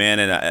love it, man.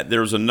 And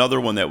there was another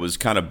one that was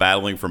kind of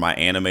battling for my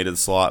animated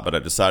slot, but I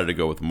decided to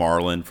go with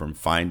Marlin from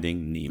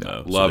Finding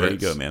Nemo. Love it.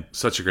 There you go, man.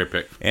 Such a great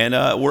pick. And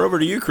we're over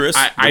to you, Chris.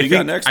 I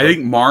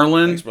think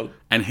Marlin Thanks,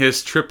 and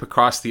his trip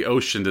across the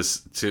ocean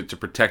to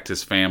protect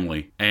his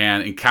family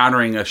and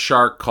encountering a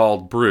shark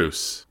called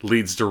Bruce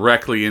leads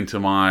directly into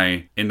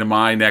my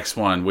next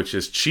one, which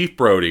is Chief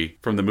Brody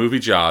from the movie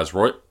Jaws.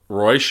 Roy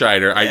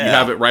Scheider. You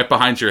have it right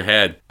behind your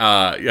head.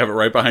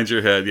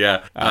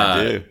 Yeah.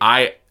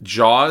 I do.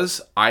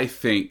 Jaws, I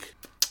think,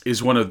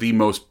 is one of the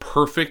most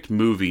perfect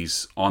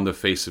movies on the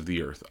face of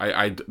the earth.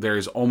 There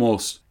is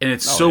almost, and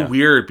it's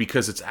weird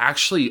because it's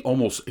actually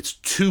it's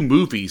two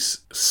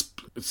movies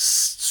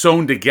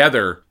sewn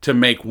together to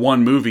make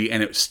one movie,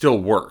 and it still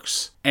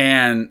works.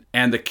 And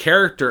the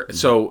character,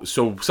 so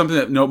something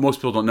that most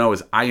people don't know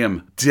is I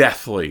am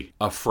deathly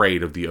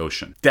afraid of the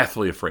ocean.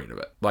 Deathly afraid of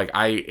it. Like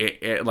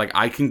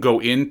I can go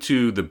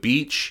into the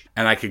beach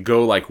and I could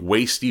go like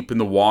waist deep in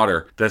the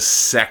water. The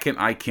second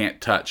I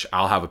can't touch,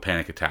 I'll have a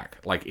panic attack.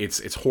 Like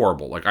it's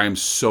horrible. Like I am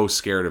so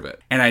scared of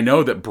it. And I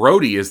know that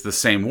Brody is the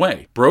same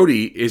way.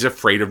 Brody is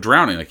afraid of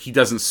drowning. Like he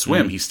doesn't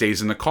swim. He stays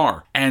in the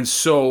car. And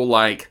so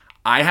like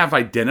I have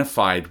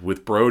identified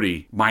with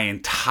Brody my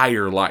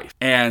entire life.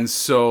 And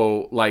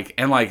so,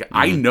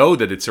 I know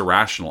that it's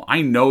irrational.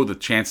 I know the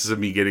chances of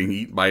me getting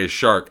eaten by a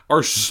shark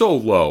are so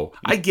low.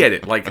 I get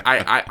it. Like,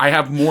 I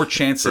have more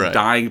chance of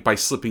dying by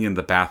slipping in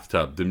the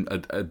bathtub than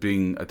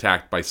being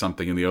attacked by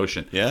something in the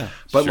ocean. Yeah,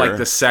 but like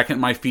the second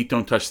my feet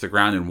don't touch the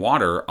ground in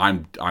water,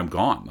 I'm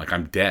gone. Like,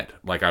 I'm dead.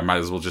 Like, I might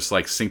as well just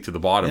like sink to the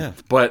bottom. Yeah.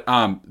 But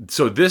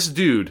so this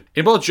dude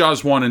in both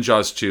Jaws 1 and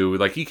Jaws 2,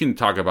 like you can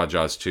talk about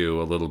Jaws 2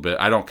 a little bit.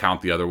 I don't count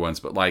the other ones,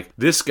 but like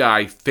this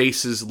guy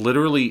faces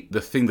literally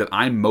the thing that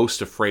I'm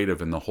most afraid of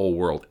in the whole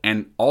world,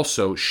 and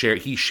also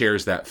he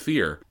shares that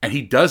fear, and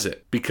he does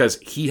it because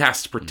he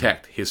has to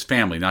protect his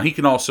family. Now he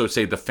can also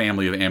say the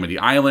family of Amity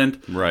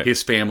Island,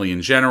 his family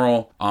in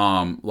general,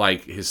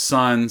 like his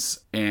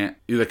sons and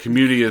the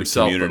community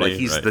itself, but like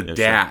he's the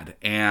dad.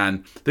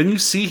 And then you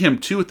see him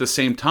too at the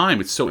same time.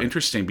 It's so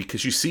interesting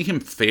because you see him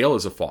fail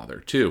as a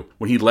father too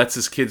when he lets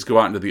his kids go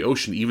out into the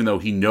ocean, even though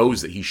he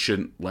knows that he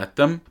shouldn't let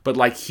them. But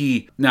like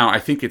now I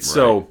think it's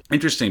so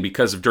interesting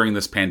because of during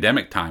this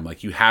pandemic time,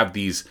 like you have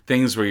these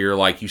things where you're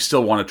like, you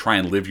still want to try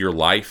and live your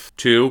life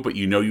too, but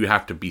you know you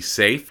have to be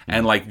safe.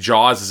 And like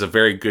Jaws is a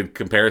very good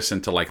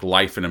comparison to like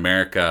life in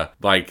America,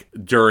 like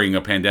during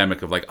a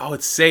pandemic of like, oh,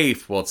 it's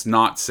safe. Well, it's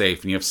not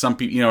safe. And you have some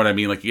people, you know what I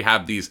mean? Like you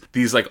have these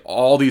like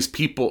all these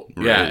people.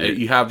 You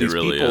have these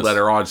people that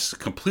are on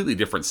completely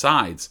different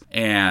sides.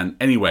 And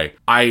anyway,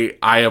 I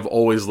have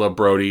always loved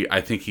Brody.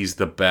 I think he's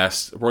the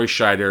best. Roy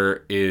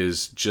Scheider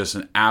is just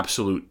an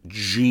absolute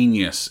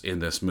genius in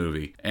this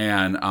movie.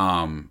 And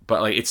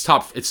but like it's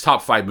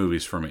top 5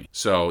 movies for me.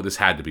 So this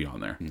had to be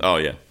on there. Oh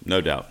yeah,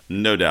 no doubt.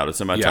 It's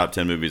in my top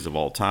 10 movies of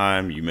all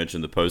time. You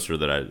mentioned the poster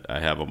that I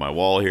have on my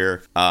wall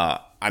here.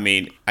 I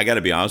mean, I got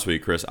to be honest with you,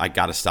 Chris. I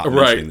got to stop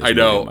mentioning this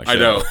movie on my show. I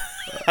know.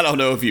 I don't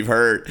know if you've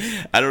heard.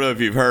 It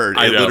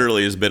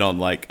literally has been on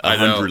like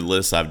 100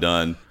 lists I've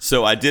done.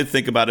 So I did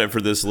think about it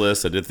for this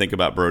list. I did think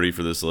about Brody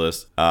for this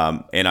list.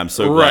 And I'm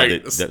so glad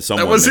that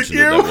someone mentioned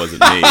that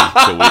wasn't me.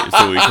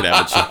 So we could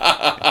have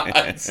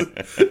a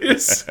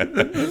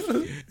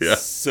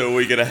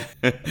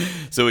chance.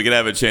 So we could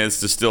have a chance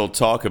to still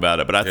talk about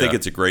it. But I think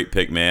it's a great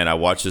pick, man. I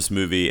watch this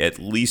movie at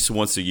least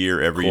once a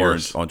year, every year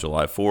on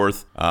July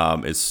 4th.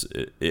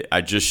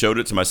 I just showed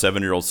it to my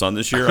 7-year-old son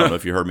this year. I don't know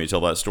if you heard me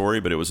tell that story,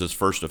 but it was his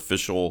first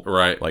official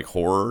like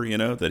horror,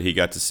 that he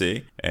got to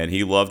see, and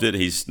he loved it.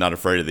 He's not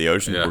afraid of the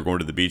ocean. We're going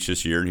to the beach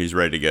this year, and he's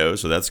ready to go,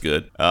 so that's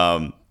good.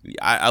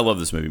 I love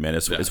this movie, man.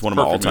 It's one of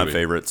my all-time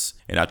favorites,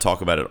 and I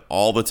talk about it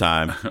all the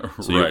time,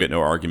 so you'll get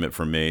no argument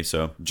from me.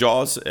 So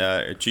Jaws,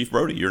 Chief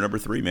Brody, you're number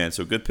 3, man,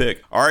 so good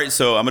pick. All right,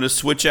 so I'm going to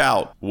switch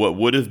out what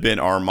would have been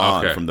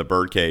Armand from The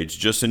Birdcage,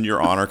 just in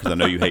your honor, because I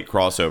know you hate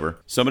crossover.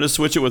 So I'm going to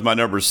switch it with my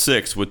number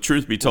 6, with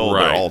truth be told,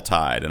 they're all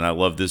tied, and I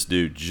love this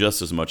dude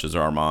just as much as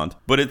Armand.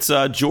 But it's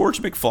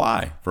George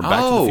McFly from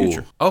Back to the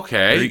Future.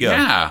 Okay, there you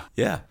go.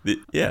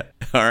 Yeah.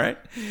 All right.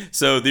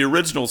 So the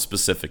original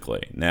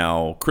specifically.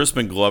 Now,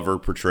 Crispin Glover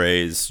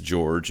portrays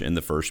George in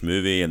the first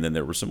movie, and then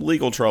there was some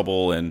legal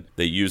trouble, and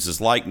they used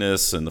his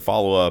likeness in the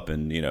follow-up,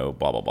 and,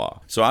 blah, blah, blah.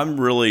 So I'm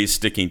really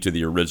sticking to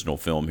the original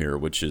film here,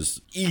 which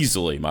is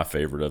easily my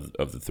favorite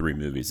of the 3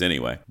 movies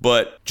anyway.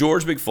 But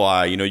George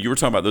McFly, you were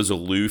talking about those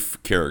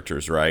aloof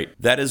characters, right?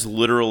 That is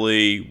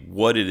literally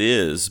what it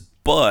is,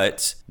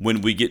 But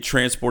when we get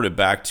transported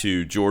back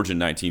to George in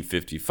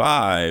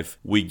 1955,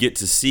 we get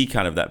to see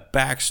kind of that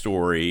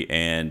backstory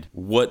and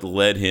what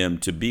led him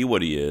to be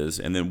what he is,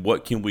 and then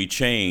what can we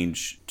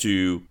change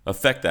to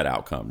affect that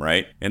outcome,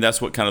 right? And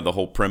that's what kind of the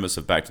whole premise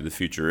of Back to the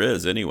Future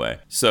is anyway.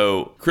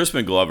 So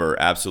Crispin Glover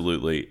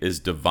absolutely is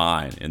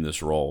divine in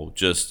this role.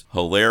 Just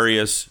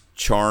hilarious,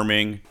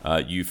 charming.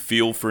 You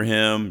feel for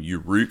him, you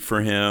root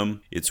for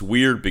him. It's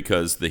weird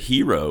because the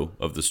hero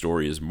of the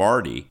story is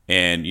Marty,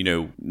 and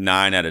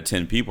 9 out of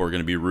 10 people are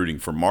going to be rooting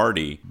for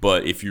Marty.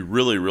 But if you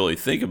really, really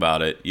think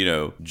about it,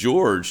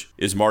 George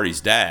is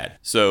Marty's dad.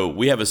 So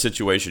we have a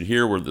situation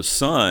here where the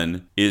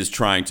son is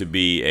trying to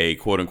be a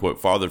quote unquote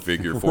father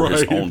figure for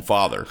his own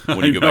father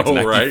when you go back to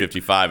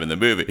 1955 in the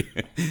movie.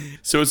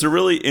 So it's a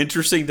really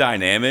interesting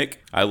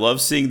dynamic. I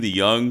love seeing the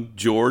young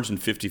George in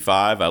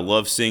 55. I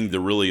love seeing the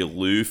really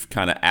aloof,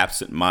 kind of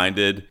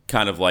absent-minded,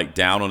 kind of like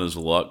down on his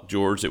luck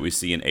George that we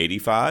see in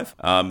 85.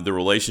 The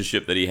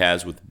relationship that he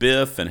has with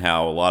Biff and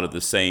how a lot of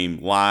the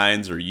same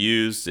lines are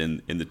used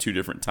in the two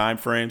different time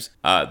frames.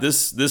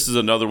 This is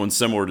another one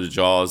similar to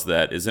Jaws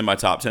that is in my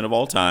top 10 of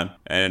all time.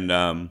 And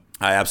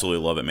I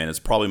absolutely love it, man. It's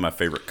probably my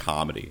favorite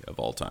comedy of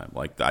all time.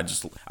 Like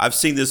I've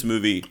seen this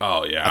movie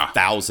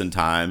 1,000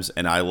 times,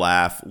 and I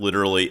laugh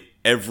literally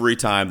every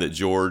time that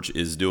George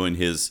is doing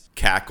his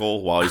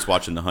cackle while he's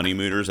watching The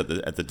Honeymooners at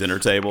the dinner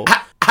table.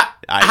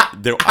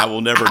 I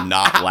will never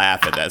not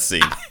laugh at that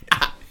scene.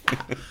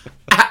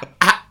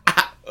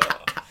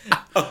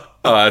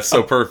 Oh, that's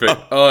so perfect.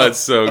 Oh, that's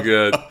so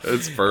good.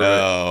 That's perfect.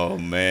 Oh,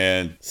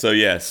 man.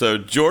 So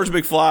George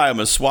McFly, I'm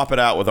going to swap it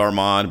out with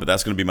Armand, but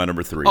that's going to be my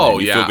number 3. Oh,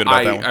 you yeah. Feel good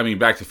about that one? I mean,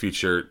 Back to the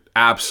Future,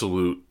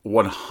 absolute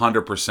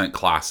 100%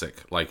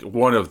 classic. Like,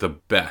 one of the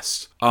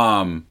best.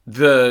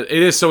 It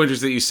is so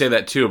interesting that you say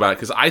that, too, about it,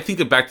 because I think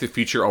of Back to the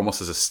Future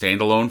almost as a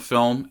standalone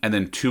film, and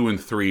then 2 and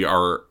 3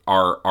 are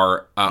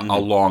a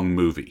long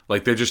movie.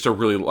 Like, they're just a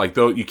really, like,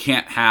 though you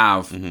can't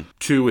have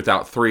 2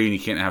 without 3, and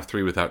you can't have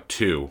 3 without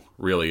 2,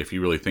 really, if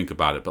you really think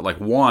about it. But, like,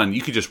 1,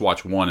 you could just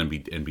watch 1 and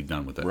be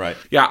done with it. Right.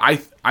 Yeah,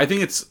 I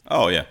think it's...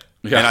 Oh, yeah.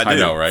 Yeah, and I do,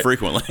 know, right?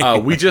 Frequently.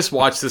 We just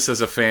watched this as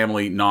a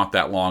family not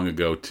that long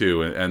ago,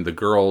 too. And the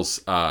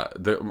girls,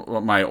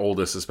 my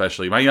oldest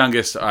especially, my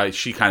youngest,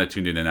 she kind of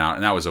tuned in and out,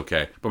 and that was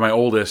okay. But my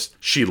oldest,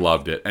 she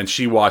loved it, and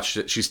she watched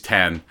it. She's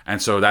 10,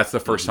 and so that's the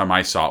first time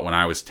I saw it when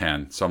I was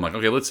 10. So I'm like,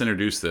 okay, let's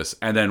introduce this.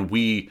 And then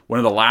one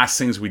of the last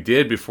things we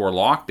did before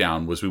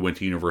lockdown was we went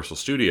to Universal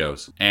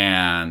Studios,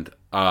 and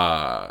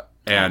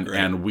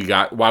we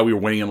got, while we were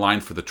waiting in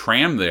line for the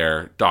tram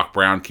there, Doc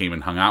Brown came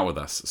and hung out with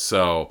us.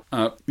 So,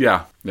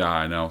 yeah,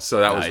 I know. So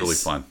that was really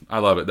fun. I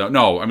love it.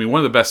 No, I mean, one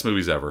of the best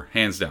movies ever,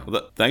 hands down.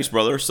 Well, thanks,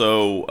 brother.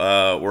 So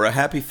we're a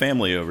happy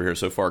family over here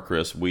so far,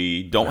 Chris.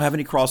 We don't have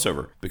any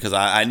crossover because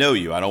I know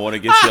you. I don't want to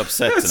get you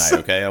upset tonight,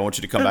 okay? I want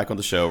you to come back on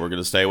the show. We're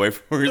going to stay away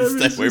from the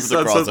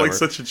crossover. Sounds like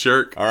such a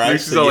jerk. All right.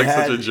 Makes you sound like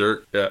such a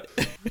jerk. Yeah.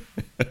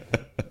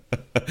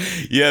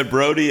 You had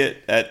Brody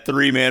at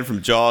 3, man,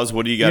 from Jaws.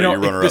 What do you got in your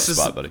runner-up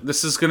spot, buddy?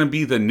 This is going to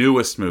be the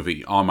newest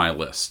movie on my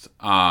list.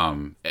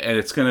 And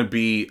it's going to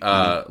be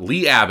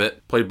Lee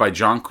Abbott, played by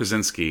John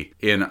Krasinski,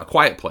 in A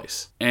Quiet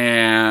Place.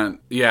 And,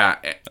 yeah.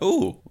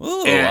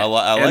 I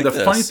like this. And the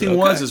funny thing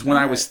is when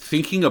I was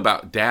thinking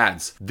about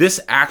dads, this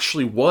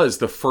actually was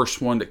the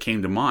first one that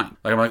came to mind.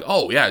 Like, I'm like,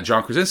 oh, yeah,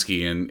 John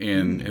Krasinski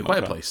in A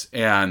Quiet Place.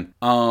 And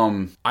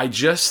I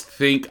just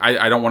think,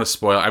 I don't want to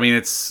spoil it. I mean,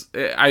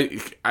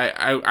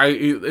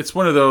 it's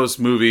one of those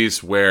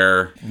movies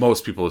where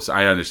most people,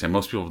 I understand,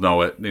 most people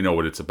know it. They know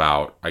what it's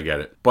about. I get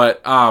it.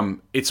 But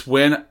it's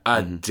when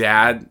a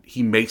dad,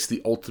 he makes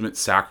the ultimate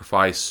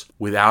sacrifice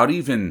without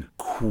even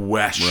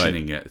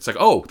questioning it. It's like,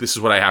 oh, this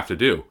is what I have to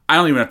do. I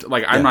don't even have to,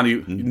 like, I'm not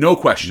even, no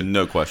question.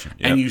 No question.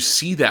 Yep. And you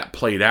see that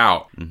played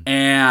out.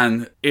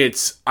 And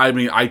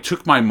I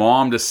took my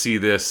mom to see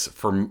this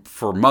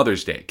for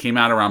Mother's Day. It came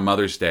out around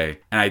Mother's Day.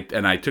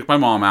 And I took my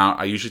mom out.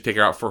 I usually take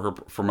her out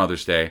for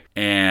Mother's Day.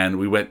 And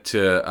we went to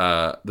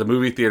the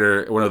movie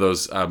theater, one of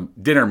those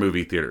dinner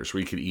movie theaters where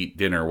you could eat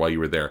dinner while you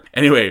were there.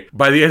 Anyway,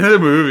 by the end of the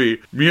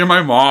movie, me and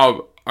my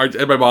mom, my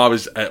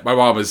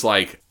mom is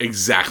like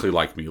exactly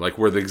like me. Like,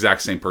 we're the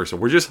exact same person.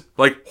 We're just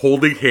like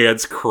holding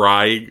hands,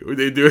 crying.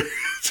 They do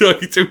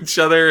it to each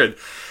other,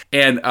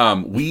 and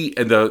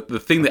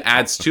the thing that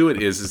adds to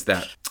it is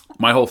that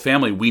my whole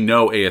family, we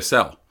know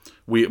ASL.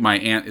 My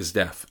aunt is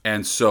deaf,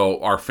 and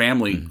so our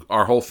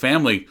whole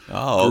family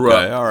grew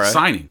up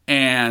signing.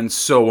 And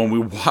so when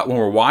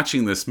we're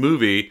watching this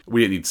movie,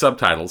 we didn't need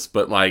subtitles,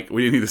 but like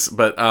we didn't need this,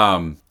 but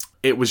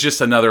it was just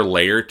another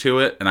layer to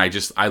it, and I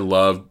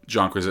love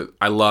John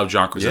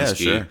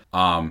Krasinski. Yeah,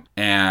 sure.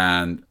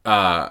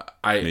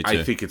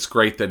 I think it's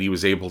great that he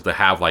was able to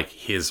have like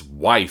his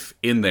wife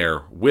in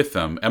there with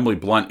him. Emily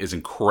Blunt is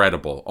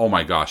incredible. Oh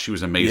my gosh, she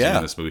was amazing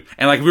in this movie.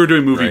 And like, if we were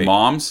doing movie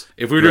moms,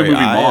 she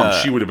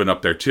would have been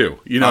up there too.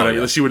 You know what I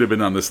mean? She would have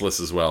been on this list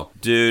as well.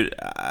 Dude,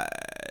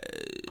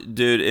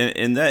 dude,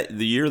 in that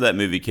the year that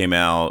movie came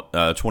out,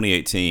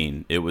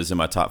 2018, it was in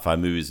my top 5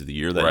 movies of the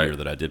year that year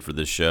that I did for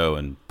this show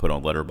and put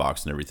on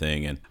Letterboxd and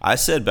everything. And I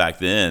said back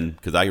then,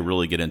 because I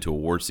really get into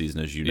award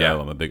season, as you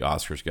know, I'm a big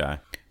Oscars guy.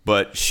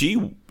 But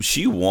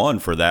she won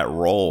for that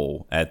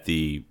role at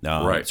the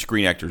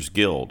Screen Actors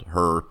Guild.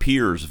 Her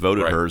peers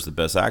voted her as the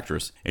best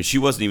actress, and she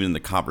wasn't even in the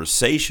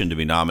conversation to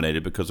be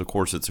nominated because, of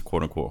course, it's a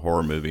quote-unquote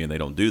horror movie, and they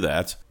don't do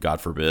that,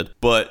 God forbid.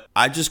 But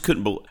I just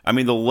couldn't believe. I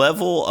mean, the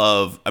level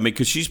of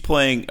because she's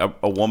playing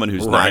a woman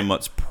who's 9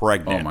 months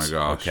pregnant. Oh my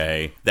gosh!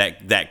 Okay,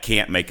 that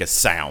can't make a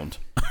sound.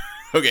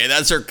 Okay,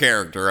 that's her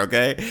character,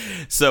 okay?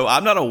 So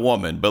I'm not a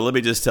woman, but let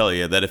me just tell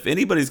you that if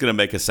anybody's going to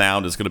make a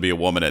sound, it's going to be a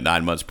woman at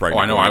 9 months pregnant.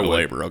 Oh, I know I would.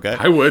 Labor, okay?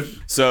 I would.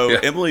 So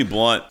Emily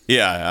Blunt,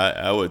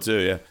 I would too,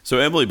 yeah. So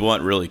Emily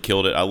Blunt really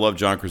killed it. I love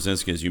John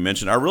Krasinski, as you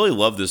mentioned. I really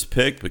love this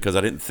pick because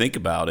I didn't think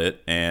about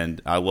it,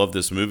 and I love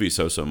this movie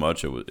so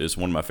much. It's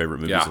one of my favorite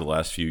movies of the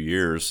last few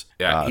years.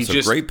 Yeah,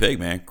 great pick,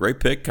 man. Great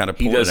pick, kind of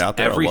pulling it out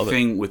there. He does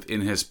everything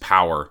within his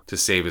power to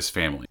save his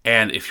family.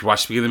 And if you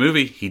watch the beginning of the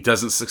movie, he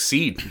doesn't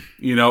succeed.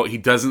 He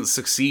doesn't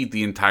succeed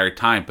the entire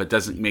time, but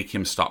doesn't make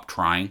him stop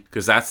trying,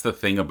 because that's the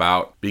thing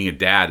about being a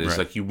dad is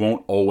like you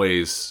won't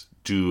always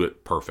do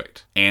it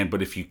perfect,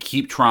 but if you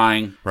keep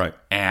trying,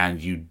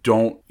 and you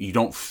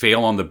don't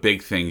fail on the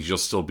big things, you'll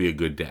still be a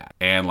good dad.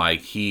 And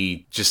like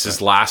he just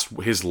his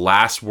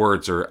last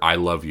words are "I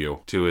love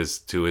you" to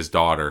his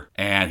daughter,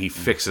 and he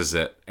fixes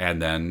it,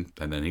 and then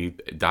he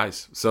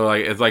dies. So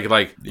like it's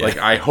like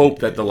I hope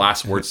that the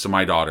last words to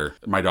my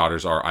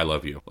daughters are "I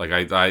love you." Like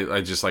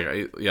I just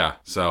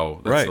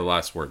so that's the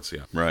last words.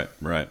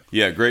 Right.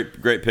 Yeah,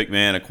 great pick,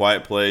 man. A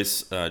Quiet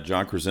Place.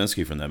 John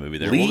Krasinski from that movie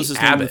there. What was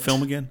his name in the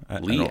film again?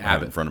 Lee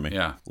Abbott in front of me.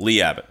 Yeah,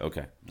 Lee Abbott.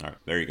 Okay. All right,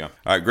 there you go.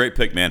 All right, great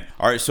pick, man.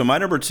 All right, so my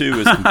number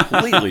 2 is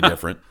completely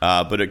different,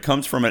 but it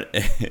comes from an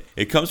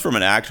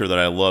actor that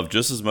I love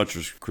just as much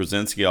as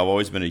Krasinski. I've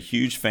always been a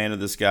huge fan of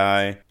this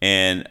guy,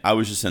 and I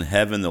was just in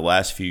heaven the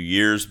last few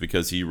years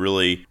because he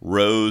really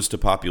rose to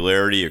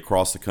popularity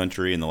across the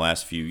country in the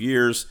last few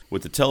years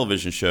with the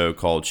television show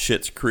called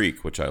Schitt's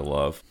Creek, which I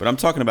love. But I'm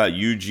talking about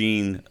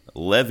Eugene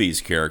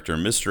Levy's character,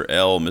 Mr.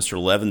 Mr.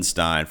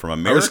 Levinstein from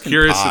American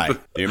Pie.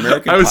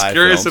 I was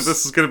curious if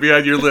this was going to be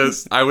on your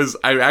list.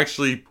 I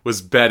actually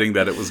was betting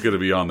that it was going to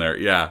be on there.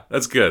 Yeah,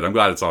 that's good. I'm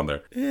glad it's on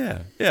there. Yeah.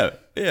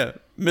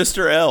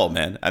 Mr. L,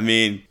 man. I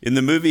mean, in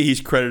the movie,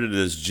 he's credited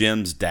as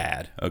Jim's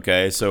dad.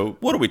 Okay, so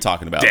what are we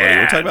talking about? Buddy?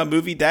 We're talking about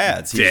movie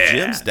dads. He's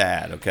Jim's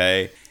dad.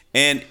 Okay.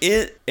 And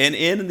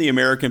in the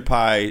American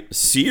Pie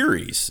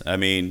series, I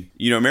mean,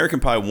 American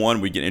Pie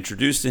 1, we get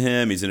introduced to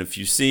him. He's in a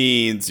few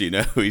scenes.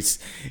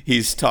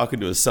 He's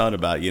talking to his son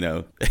about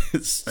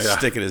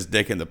sticking his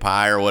dick in the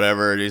pie or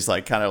whatever, and he's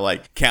like kind of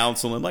like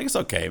counseling, like, it's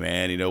okay,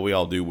 man. We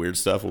all do weird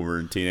stuff when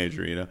we're a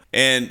teenager.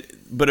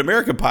 But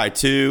American Pie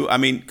 2, I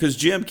mean, because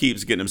Jim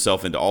keeps getting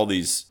himself into all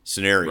these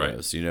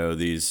scenarios,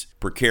 these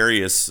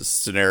precarious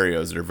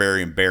scenarios that are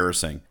very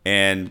embarrassing.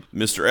 And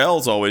Mr.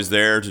 L's always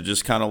there to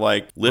just kind of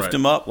like lift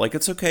him up. Like,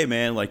 it's okay,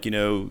 man. Like,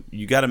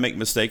 you got to make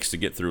mistakes to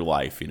get through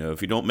life.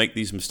 If you don't make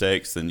these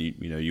mistakes, then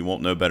you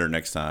won't know better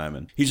next time.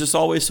 And he's just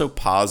always so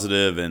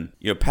positive and,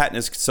 patting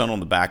his son on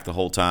the back the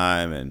whole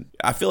time. And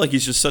I feel like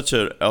he's just such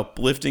an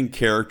uplifting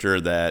character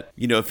that,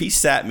 if he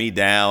sat me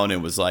down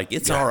and was like,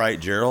 it's all right,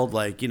 Gerald.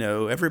 Like,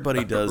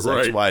 everybody does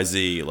X, Y,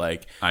 Z.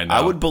 Like,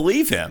 I would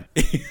believe him.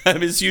 I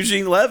mean, it's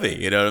Eugene Levy.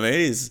 You know what I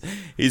mean?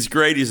 He's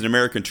great. He's an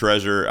American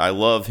treasure. I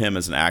love him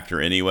as an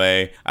actor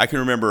anyway. I can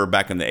remember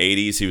back in the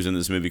 80s, he was in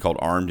this movie called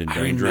Armed and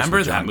Dangerous. I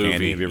remember that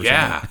movie. Have you ever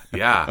seen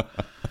that?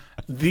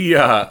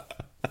 Yeah.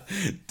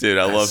 Dude,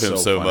 I love him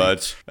so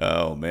much.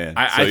 Oh, man.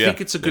 I think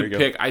it's a good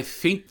pick. I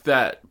think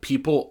that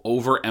people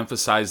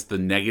overemphasize the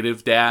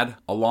negative dad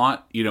a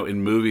lot.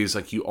 In movies,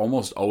 like you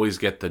almost always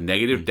get the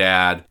negative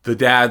dad, the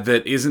dad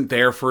that isn't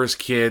there for his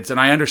kids. And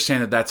I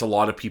understand that that's a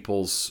lot of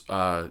people's,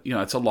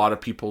 it's a lot of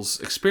people's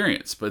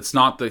experience, but it's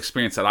not the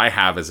experience that I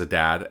have as a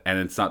dad. And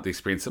it's not the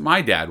experience that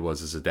my dad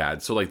was as a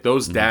dad. So like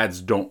those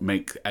dads don't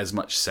make as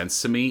much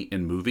sense to me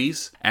in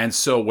movies. And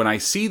so when I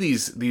see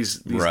these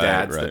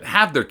dads that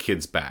have their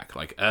kids back,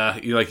 like,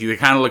 they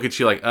kind of look at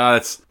you like,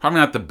 that's probably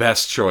not the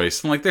best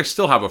choice. And like, they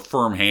still have a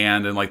firm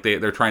hand and like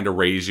they're trying to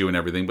raise you and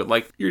everything. But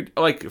like, you're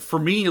like, for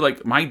me,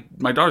 like my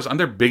daughters, I'm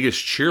their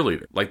biggest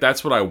cheerleader. Like,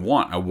 that's what I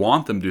want. I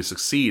want them to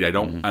succeed.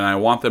 And I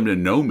want them to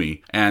know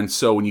me. And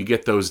so when you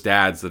get those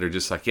dads that are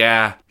just like,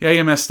 yeah,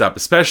 you messed up,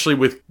 especially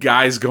with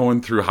guys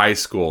going through high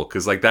school.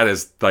 Cause like, that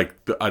is like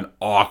an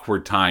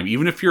awkward time.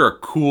 Even if you're a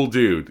cool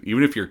dude,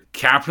 even if you're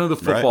captain of the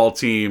football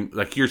team,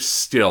 like it's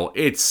still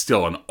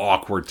an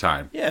awkward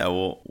time. Yeah.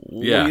 Well,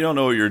 well, you don't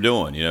know what you're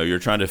doing. You're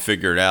trying to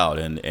figure it out,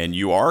 and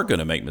you are going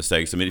to make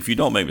mistakes. I mean, if you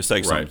don't make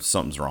mistakes,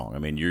 something's wrong. I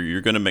mean,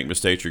 you're going to make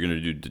mistakes. You're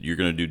going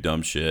to do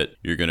dumb shit.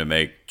 You're going to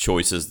make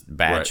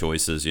bad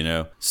choices.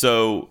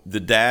 So the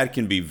dad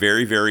can be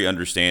very, very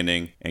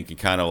understanding and can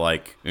kind of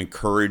like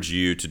encourage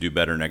you to do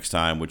better next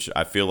time, which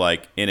I feel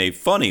like in a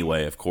funny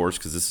way, of course,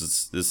 because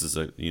this is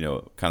a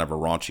kind of a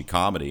raunchy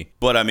comedy.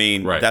 But I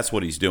mean, that's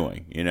what he's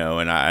doing. And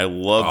I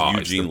love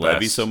Eugene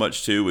Levy so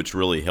much too, which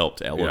really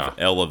helped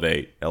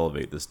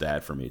elevate this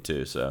dad for me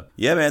too. So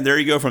yeah, man, there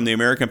you go, from the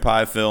American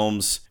Pie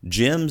films,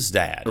 Jim's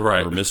dad, or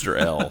Mr.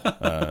 L.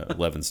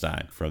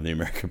 Levinstein from the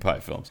American Pie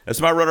films.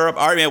 That's my runner-up.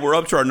 All right, man, we're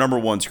up to our number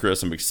ones,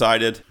 Chris. I'm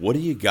excited. What do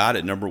you got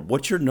at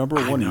what's your number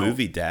one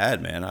movie,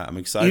 dad, man? I'm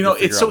excited.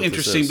 It's so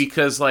interesting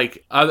because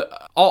like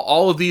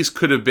all of these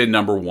could have been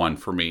number one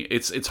for me.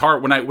 It's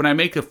hard when I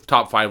make a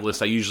top 5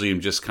 list. I usually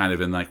am just kind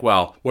of in like,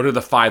 well, what are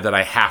the 5 that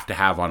I have to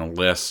have on a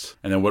list,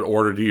 and then what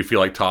order do you feel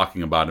like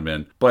talking about him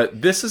in?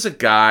 But this is a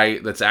guy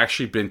that's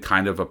actually been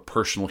kind of a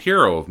personal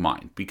hero of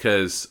mine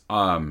because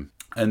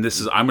and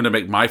I'm going to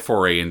make my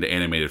foray into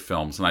animated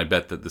films, and I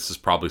bet that this is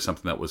probably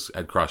something that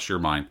had crossed your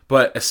mind.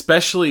 But it's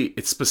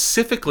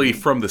specifically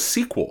from the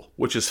sequel,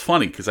 which is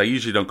funny because I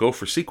usually don't go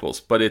for sequels.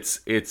 But it's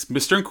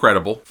Mr.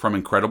 Incredible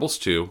from Incredibles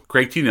 2,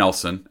 Craig T.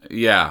 Nelson.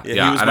 Yeah.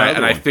 And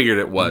I figured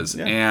it was.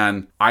 Yeah.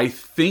 And I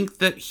think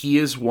that he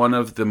is one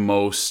of the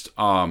most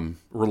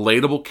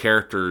relatable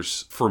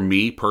characters for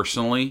me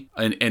personally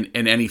in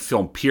any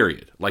film,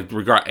 period. Like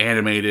regard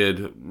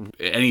animated,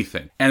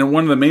 anything. And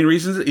one of the main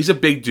reasons, he's a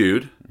big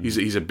dude.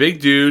 He's a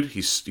big dude.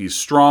 He's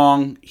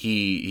strong.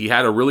 He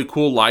had a really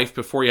cool life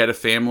before he had a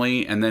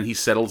family, and then he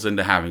settles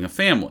into having a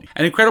family.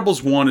 And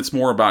Incredibles 1, it's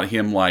more about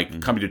him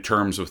like coming to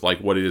terms with like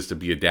what it is to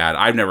be a dad.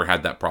 I've never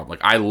had that problem.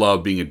 Like I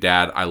love being a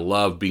dad. I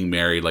love being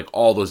married. Like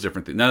all those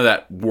different things. None of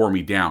that wore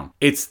me down.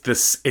 It's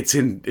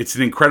in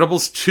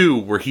Incredibles 2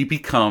 where he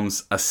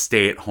becomes a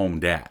stay-at-home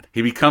dad.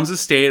 He becomes a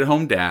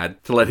stay-at-home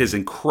dad to let his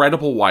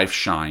incredible wife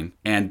shine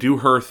and do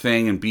her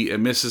thing and be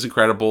Mrs.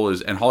 Incredible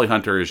and Holly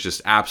Hunter is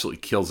just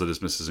absolutely kills it as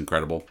Mrs.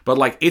 Incredible. But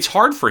like it's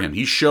hard for him.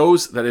 He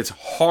shows that it's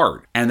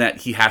hard and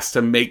that he has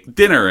to make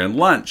dinner and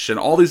lunch and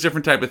all these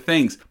different type of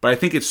things. But I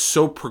think it's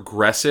so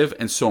progressive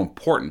and so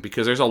important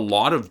because there's a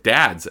lot of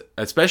dads,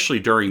 especially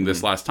during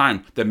this last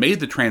time, that made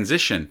the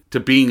transition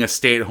to being a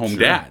stay-at-home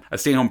dad, a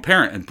stay-at-home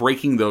parent, and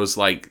breaking those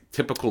like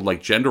typical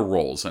like gender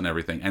roles and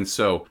everything. And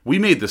so we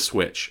made the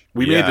switch.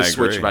 We made the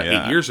switch about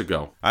 8 years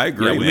ago. I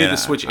agree. Yeah, we made the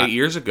switch 8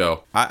 years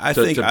ago. I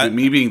think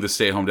me being the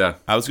stay-at-home dad.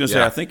 I was going to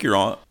say, I think you're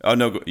on. Oh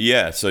no,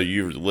 yeah. So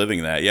you're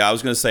living that. Yeah, I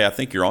was going to say, I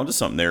think you're onto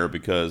something there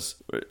because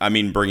I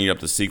mean, bringing up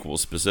the sequel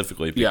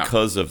specifically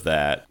because of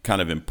that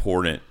kind of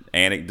important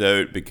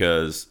anecdote.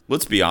 Because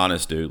let's be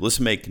honest, dude. Let's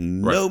make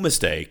no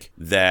mistake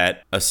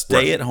that a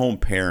stay-at-home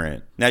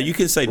parent. Now you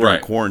can say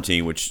during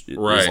quarantine, which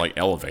was like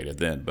elevated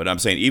then, but I'm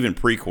saying even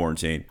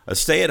pre-quarantine, a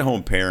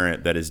stay-at-home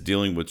parent that is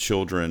dealing with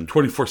children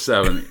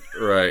 24/7,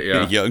 right?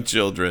 Yeah, young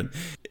children.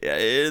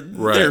 They're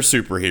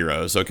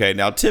superheroes. Okay,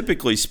 now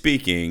typically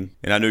speaking,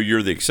 and I know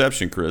you're the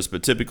exception, Chris,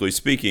 but typically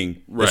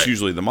speaking, it's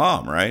usually the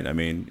mom, right? I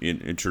mean,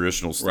 in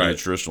traditional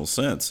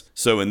sense.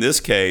 So in this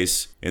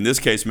case,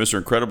 Mr.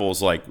 Incredible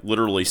is like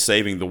literally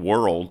saving the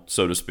world,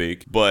 so to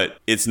speak, but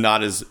it's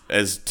not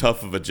as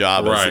tough of a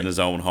job as in his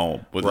own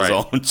home with his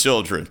own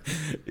children.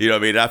 You know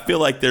what I mean? I feel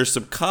like there's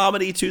some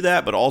comedy to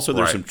that, but also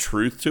there's some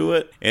truth to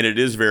it, and it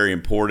is very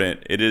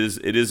important. It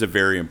is a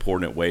very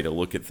important way to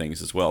look at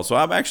things as well. So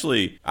I'm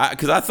actually,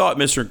 because I thought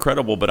Mr.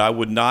 Incredible, but I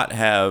would not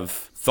have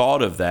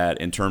thought of that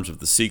in terms of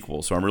the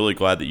sequel. So I'm really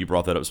glad that you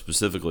brought that up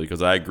specifically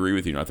because I agree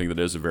with you. And I think that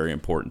is a very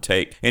important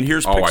take. And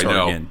here's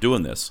Pixar again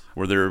doing this,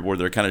 where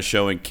they're kind of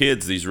showing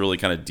kids these really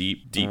kind of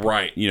deep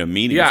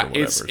meanings. Yeah, or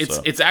whatever.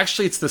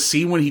 It's the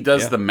scene when he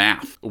does the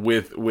math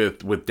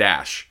with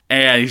Dash.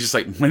 And he's just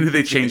like, when did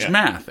they change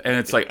math? And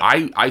it's like,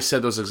 I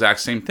said those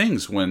exact same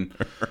things when,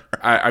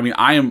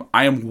 I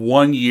am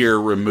 1 year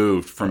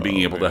removed from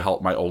being able to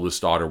help my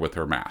oldest daughter with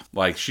her math.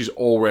 Like she's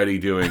already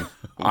doing,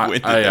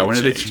 when did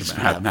they change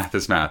math? Math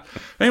is math.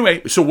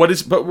 Anyway, so what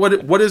does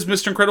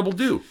Mr. Incredible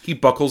do? He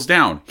buckles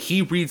down.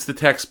 He reads the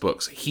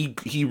textbooks.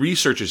 He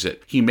researches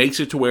it. He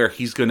makes it to where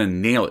he's going to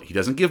nail it. He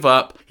doesn't give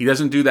up. He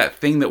doesn't do that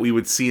thing that we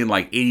would see in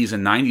like 80s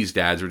and 90s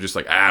dads who are just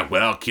like,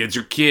 kids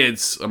are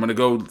kids. I'm going to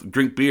go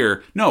drink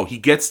beer. No, he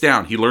gets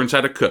down. He learns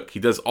how to cook. He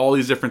does all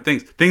these different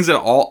things that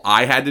all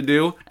I had to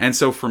do. And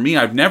so for me,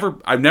 I've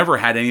never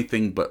had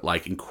anything but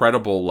like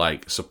incredible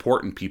like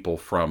support in people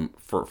for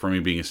me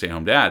being a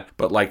stay-at-home dad.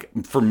 But like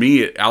for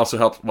me, it also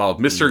helps. Well, if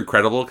Mr.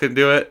 Incredible can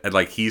do it and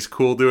like he's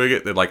cool doing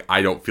it, then like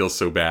I don't feel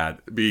so bad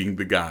being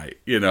the guy.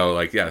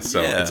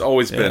 It's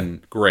always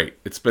been great.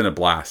 It's been a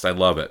blast. I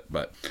love it.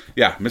 But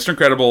yeah, Mr.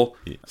 Incredible,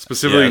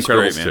 specifically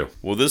Incredibles 2.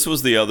 Well, this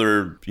was the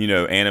other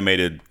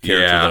animated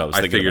character that I was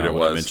thinking about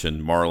when I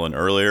mentioned Marlon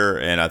earlier,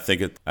 and I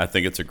think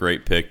it's a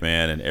great pick,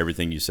 man. And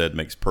everything you said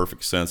makes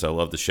perfect sense. I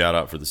love the shout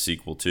out for the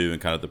sequel too,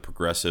 and kind of the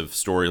progressive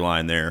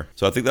storyline there.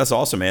 So I think that's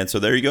awesome, man. So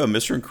there you go,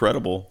 Mr.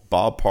 Incredible,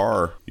 Bob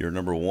Parr, your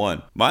number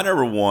one. My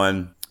number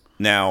one.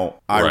 Now,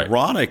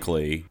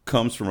 ironically,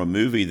 comes from a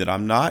movie that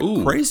I'm not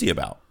crazy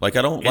about. Like,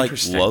 I don't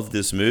love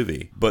this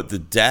movie, but the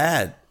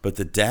dad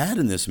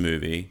in this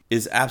movie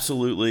is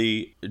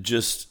absolutely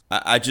just,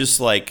 I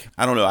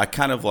don't know. I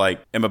kind of like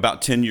am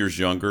about 10 years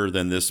younger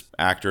than this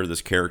actor,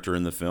 this character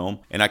in the film.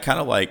 And I kind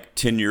of like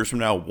 10 years from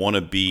now want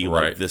to be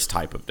like this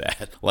type of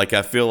dad. Like,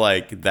 I feel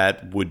like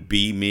that would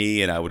be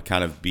me, and I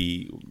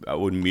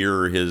would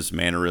mirror his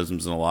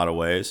mannerisms in a lot of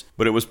ways.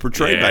 But it was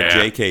portrayed by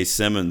J.K.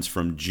 Simmons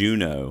from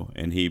Juno,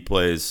 and he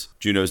plays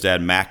Juno's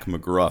dad, Mac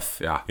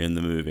McGruff, in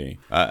the movie.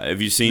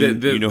 Have you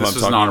seen, you know who I'm talking about? This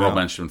was an honorable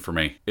mention for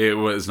me. It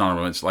was an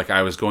honorable mention. Like,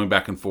 I was going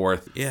back and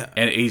forth. Yeah.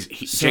 And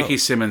J.K.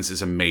 Simmons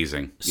is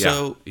amazing.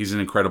 So he's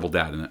an incredible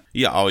dad in it.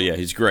 Yeah. Oh, yeah.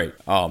 He's great.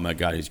 Oh, my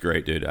God. He's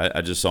great, dude.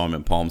 I just saw him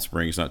in Palm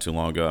Springs not too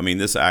long ago. I mean,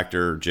 this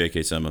actor,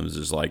 J.K. Simmons,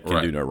 is like,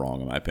 can do no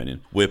wrong, in my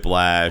opinion.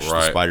 Whiplash,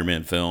 the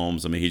Spider-Man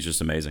films. I mean, he's just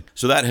amazing.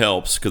 So that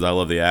helps because I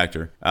love the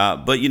actor.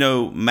 But, you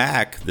know,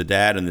 Mac, the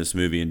dad in this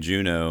movie in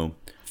Juno,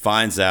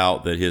 finds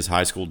out that his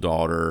high school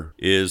daughter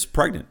is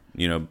pregnant.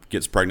 You know,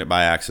 gets pregnant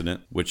by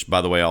accident, which,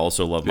 by the way, I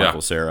also love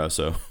Michael Cera.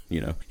 So,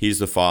 you know, he's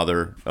the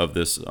father of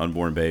this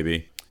unborn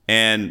baby.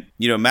 And,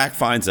 you know, Mac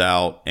finds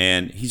out,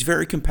 and he's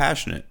very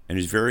compassionate, and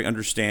he's very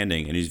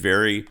understanding, and he's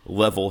very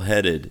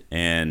level-headed.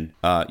 And,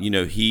 you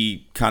know,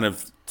 he kind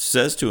of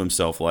says to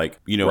himself, like,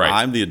 you know,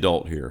 I'm the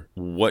adult here.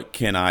 What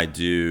can I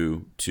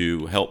do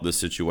to help this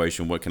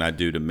situation? What can I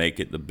do to make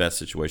it the best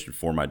situation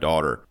for my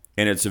daughter?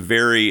 And it's a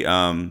very,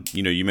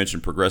 you know, you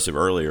mentioned progressive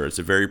earlier. It's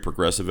a very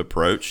progressive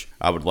approach.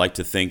 I would like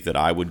to think that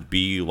I would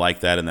be like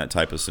that in that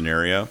type of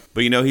scenario.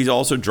 But, you know, he's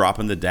also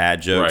dropping the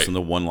dad jokes and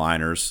the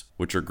one-liners,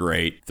 which are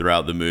great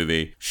throughout the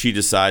movie. She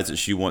decides that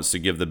she wants to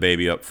give the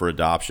baby up for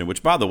adoption,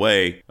 which, by the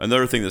way,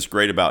 another thing that's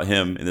great about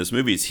him in this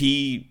movie is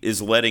he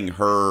is letting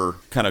her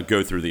kind of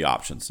go through the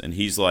options. And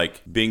he's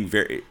like being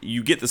very,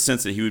 you get the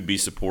sense that he would be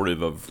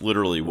supportive of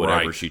literally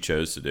whatever she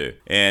chose to do.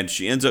 And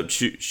she ends up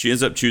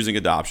choosing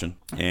adoption.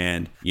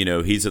 And, you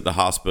know, he's at the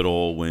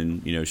hospital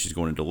when, you know, she's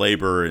going into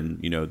labor,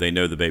 and, you know, they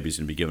know the baby's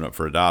going to be given up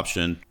for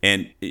adoption.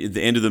 And at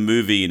the end of the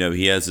movie, you know,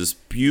 he has this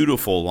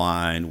beautiful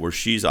line where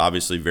she's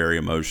obviously very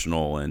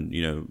emotional and,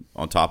 you know,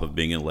 on top of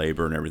being in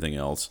labor and everything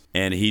else.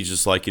 And he's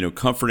just like, you know,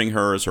 comforting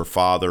her as her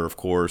father, of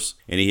course.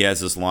 And he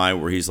has this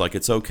line where he's like,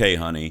 it's okay,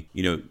 honey.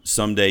 You know,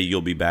 someday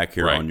you'll be back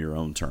here on your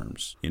own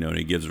terms. You know, and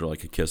he gives her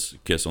like a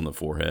kiss on the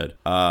forehead.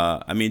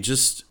 I mean,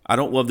 just, I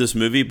don't love this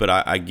movie, but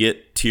I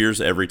get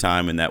tears every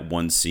time in that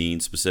one scene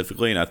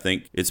specifically. And I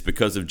think it's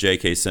because of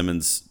J.K.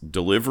 Simmons'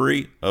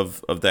 delivery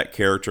of that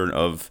character,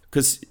 and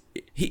because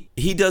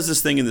he does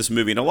this thing in this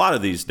movie, and a lot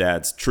of these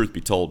dads, truth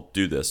be told,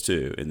 do this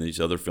too in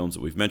these other films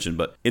that we've mentioned.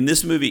 But in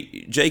this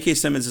movie, J.K.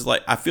 Simmons is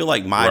like, I feel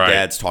like my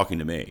dad's talking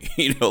to me.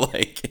 You know,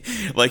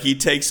 like he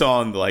takes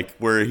on like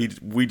where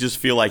we just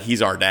feel like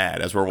he's our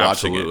dad as we're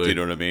watching it. You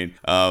know what I mean?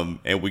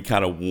 And we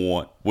kind of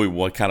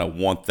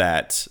want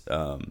that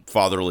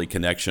fatherly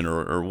connection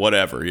or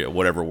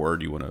whatever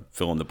word you want to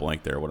fill in the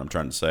blank there. What I'm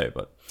trying to say,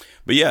 But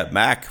yeah,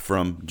 Mac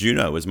from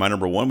Juno is my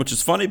number one, which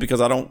is funny because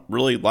I don't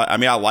really like, I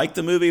mean, I like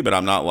the movie, but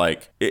I'm not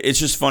like, it's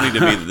just funny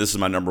to me that this is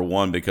my number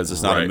one because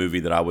it's not a movie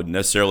that I would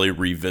necessarily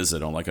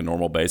revisit on like a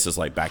normal basis,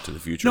 like Back to the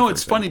Future. No,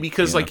 it's funny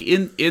because like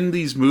in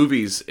these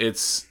movies,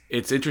 it's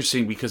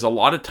interesting because a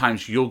lot of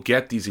times you'll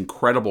get these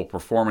incredible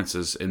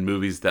performances in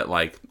movies that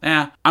like,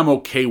 I'm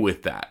okay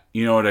with that.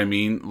 You know what I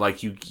mean?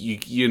 Like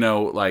you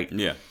know, like,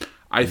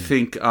 I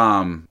think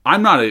I'm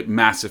not a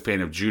massive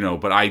fan of Juno,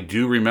 but I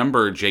do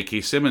remember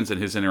J.K. Simmons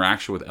and his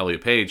interaction with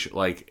Elliot Page.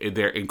 Like,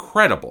 they're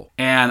incredible.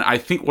 And I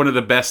think one of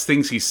the best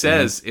things he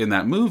says in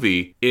that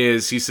movie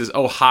is he says,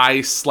 "Oh,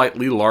 hi,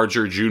 slightly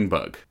larger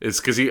Junebug." It's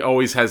because he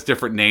always has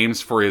different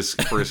names for his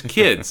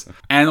kids.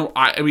 And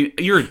I mean,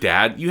 you're a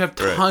dad. You have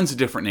tons of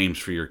different names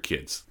for your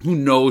kids. Who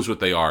knows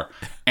what they are?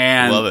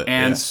 And love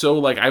it. So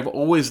like I've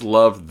always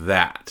loved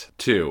that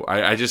too.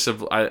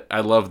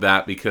 I love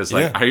that because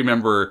like I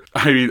remember,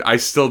 I mean, I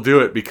still do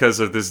it because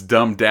of this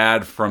dumb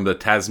dad from the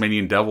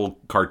Tasmanian Devil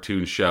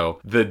cartoon show.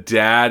 The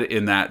dad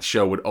in that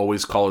show would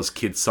always call his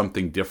kids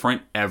something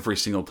different every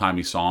single time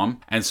he saw him.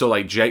 And so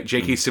like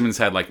J.K. Simmons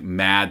had like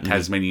mad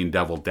Tasmanian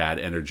Devil dad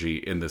energy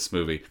in this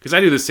movie because I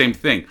do the same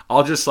thing.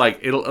 I'll just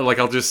like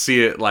I'll just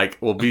see it like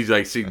we'll be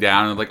like sitting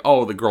down and like,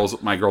 oh,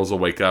 my girls will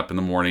wake up in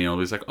the morning and I'll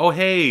be like, oh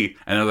hey,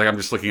 and then like I'm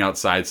just looking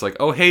outside. It's like,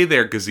 oh hey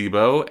there,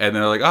 gazebo, and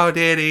they're like, oh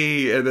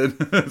daddy, and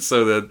then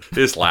so then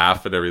just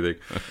laugh and everything.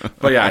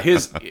 But yeah,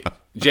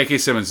 J.K.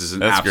 Simmons is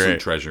an absolute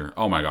treasure.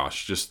 Oh my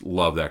gosh, just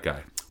love that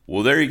guy.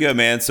 Well, there you go,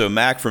 man. So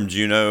Mac from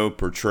Juno,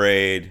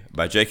 portrayed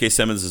by J.K.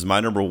 Simmons, is my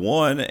number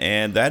one,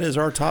 and that is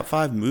our top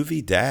 5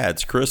 movie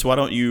dads. Chris, why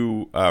don't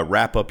you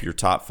wrap up your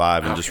top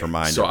 5 and just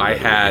remind? So I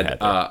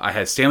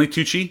had Stanley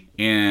Tucci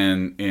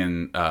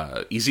in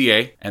Easy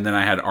A, and then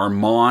I had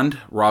Armand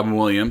Robin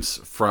Williams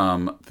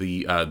from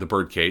the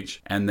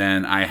Birdcage, and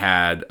then I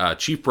had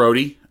Chief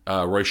Brody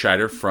Roy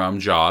Scheider from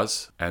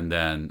Jaws, and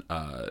then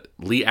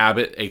Lee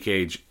Abbott,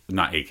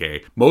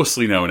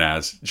 mostly known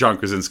as John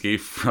Krasinski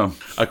from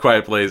A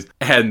Quiet Place,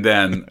 and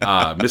then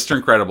Mr.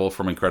 Incredible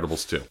from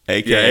Incredibles 2.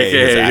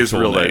 AKA his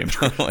real name.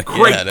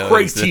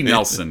 Craig T.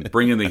 Nelson,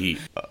 bringing the heat.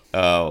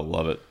 Oh,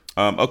 love it.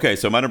 Okay,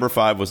 so my number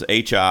 5 was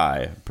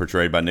H.I.,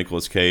 portrayed by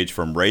Nicolas Cage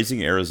from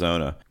Raising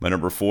Arizona. My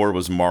number 4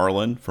 was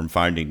Marlin from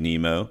Finding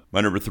Nemo.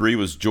 My number 3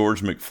 was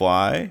George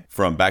McFly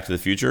from Back to the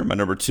Future. My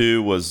number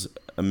 2 was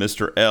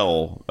Mr.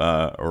 L,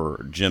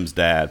 or Jim's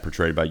dad,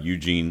 portrayed by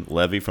Eugene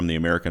Levy from the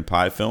American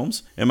Pie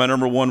films. And my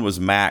number 1 was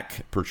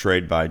Mac,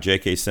 portrayed by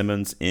J.K.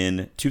 Simmons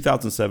in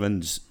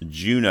 2007's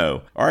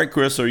Juno. All right,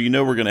 Chris, so you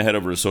know we're going to head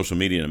over to social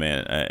media in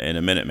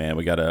a minute, man.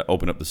 We got to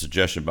open up the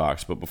suggestion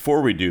box. But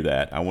before we do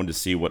that, I wanted to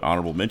see what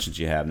honorable mentions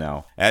you have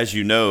now. As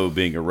you know,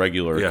 being a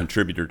regular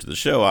contributor to the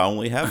show, I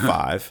only have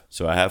 5.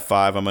 So I have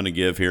 5 I'm going to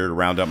give here to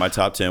round out my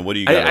top 10. What do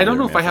you got? I don't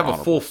know if I have a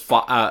full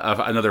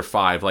another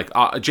 5. Like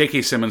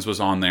J.K. Simmons was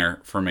on there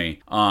for me.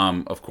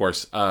 Of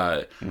course,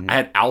 I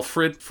had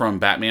Alfred from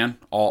Batman.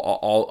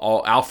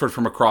 All Alfred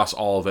from across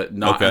all of it.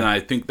 And I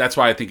think that's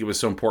why I think it was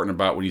so important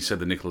about when you said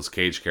the Nicolas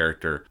Cage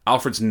character.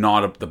 Alfred's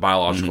not the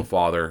biological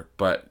father,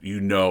 but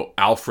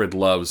Alfred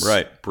loves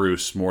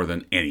Bruce more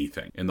than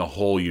anything in the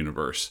whole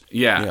universe.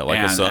 Yeah, like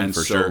a son and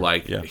for so,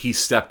 sure. He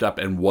stepped up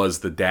and was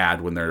the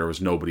dad when there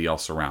was nobody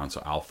else around.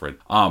 So Alfred.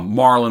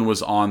 Marlon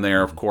was on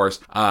there, of course.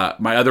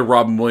 My other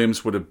Robin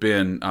Williams would have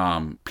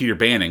been Peter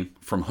Banning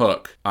from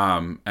Hook,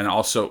 and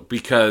also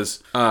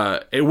because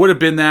it would have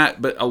been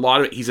that, but a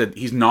lot of it,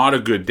 he's not a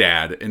good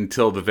dad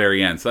until the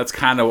very end. So that's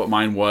kind of what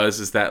mine was,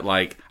 is that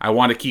like I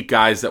want to keep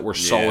guys that were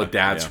solid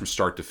dads from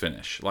start to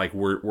finish. Like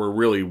we're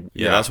really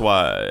that's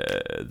why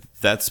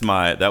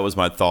that was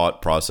my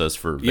thought process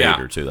for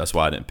Vader too. That's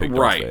why I didn't pick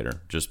Darth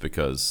Vader, just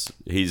because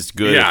he's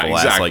good at the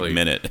last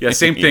minute. Yeah,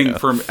 same thing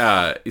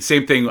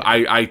same thing.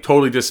 I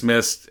totally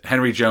dismissed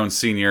Henry Jones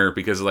Sr.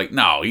 because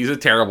no, he's a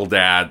terrible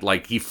dad.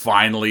 Like he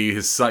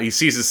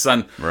sees his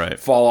son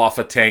fall off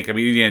a tank. I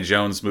mean, Indiana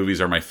Jones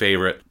movies are my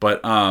favorite,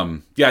 but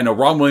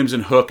Robin Williams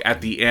in Hook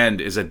at the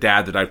end is a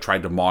dad that I've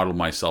tried to model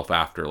myself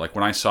after. Like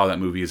when I saw that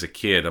movie as a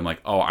kid, I'm like,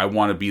 oh, I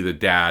want to be the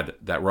dad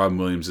that Robin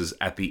Williams is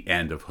at the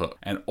end of Hook,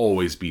 and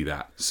always be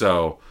that.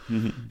 So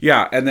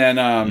and then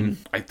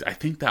I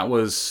think that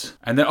was,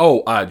 and then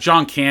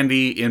John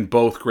Candy in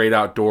both Great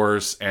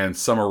Outdoors and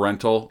Summer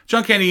Rental.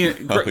 John Candy,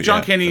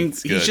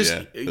 he's just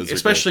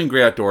especially in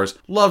Great Outdoors,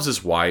 loves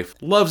his wife,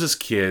 loves his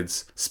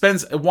kids,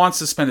 wants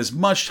to spend as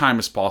much time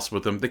as possible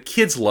with them. The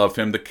kids love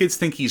him. The kids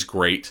think he's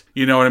great.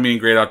 You know what I mean?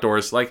 Great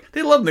Outdoors, like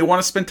they love him. They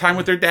want to spend time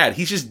with their dad.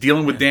 He's just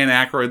dealing with Dan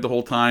Aykroyd the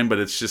whole time, but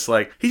it's just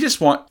like he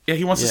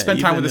wants to spend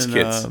time with his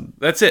kids.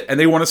 That's it, and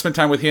they want to spend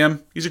time with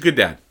him. He's a good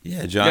dad.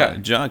 Yeah,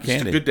 John Candy,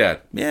 he's a good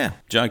dad. Yeah,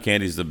 John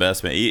Candy's the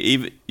best man.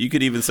 You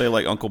could even say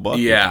like Uncle Buck.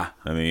 Yeah,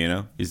 I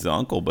mean, he's the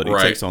uncle, but he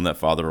takes on that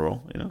father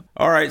role.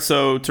 All right,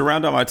 so to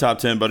round out my top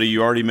 10, buddy,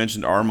 you already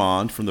mentioned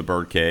Armand from The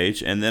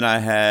Birdcage, and then I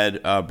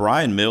had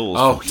Brian Mills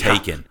from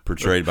Taken,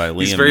 portrayed by Liam Neeson.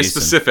 He's very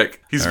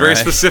specific. He's very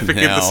specific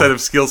in the set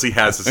of skills he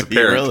has as a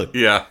parent. Really?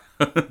 Yeah.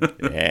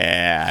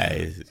 Yeah,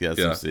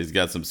 he's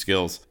got some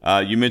skills.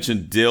 You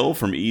mentioned Dill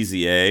from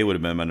Easy A, would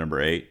have been my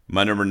number 8.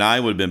 My number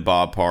 9 would have been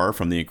Bob Parr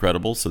from The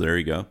Incredibles, so there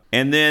you go.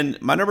 And then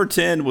my number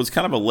 10 was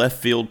kind of a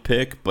left field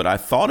pick, but I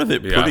thought of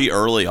it pretty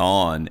early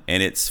on,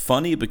 and it's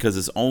funny because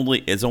it's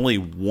only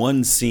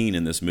one scene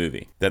in this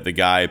movie that the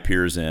guy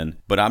appears in,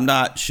 but I'm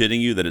not shitting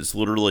you that it's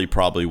literally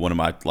probably one of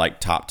my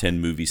top 10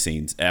 movie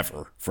scenes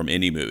ever from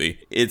any movie.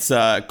 It's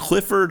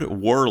Clifford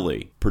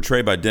Worley,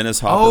 portrayed by Dennis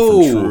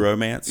Hopper from True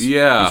Romance.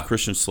 Yeah. He's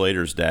Christian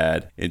Slater's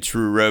dad in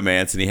True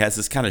Romance, and he has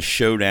this kind of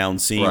showdown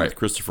scene with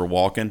Christopher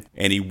Walken,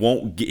 and he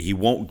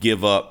won't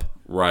give up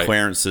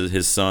Clarence,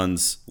 his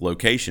son's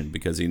location,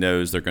 because he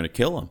knows they're going to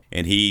kill him.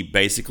 And he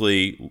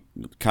basically,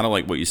 kind of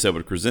like what you said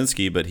with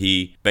Krasinski, but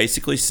he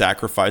basically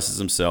sacrifices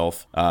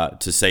himself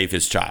to save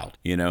his child.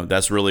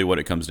 That's really what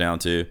it comes down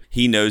to.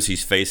 He knows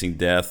he's facing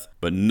death,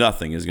 but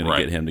nothing is going to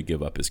get him to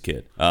give up his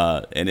kid.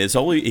 And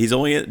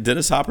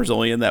Dennis Hopper's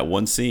only in that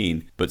one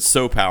scene, but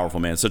so powerful,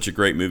 man. Such a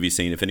great movie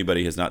scene. If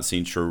anybody has not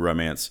seen True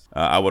Romance,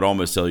 I would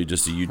almost tell you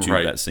just to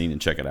YouTube that scene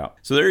and check it out.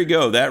 So there you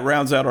go. That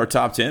rounds out our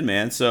top 10,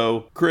 man.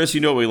 So Chris,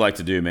 you know what we like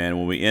to do, man.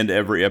 When we end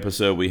every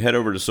episode, we head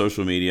over to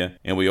social media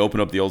and we open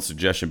up the old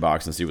suggestion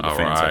box and see what the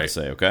fans have to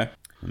say. Okay.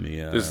 Let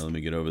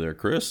me get over there,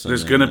 Chris.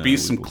 There's going to be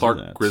some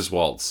Clark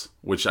Griswolds,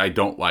 which I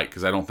don't like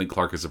because I don't think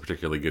Clark is a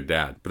particularly good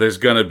dad. But there's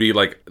going to be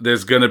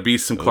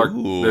some Clark.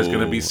 There's going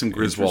to be some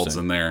Griswolds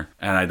in there,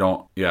 and I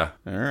don't. Yeah.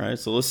 All right.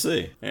 So let's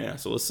see.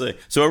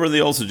 So over in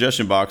the old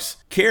suggestion box,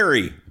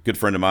 Carrie, good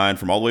friend of mine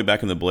from all the way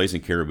back in the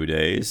Blazing Caribou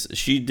days,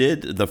 she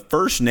did the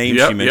first name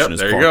she mentioned.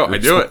 There you go. I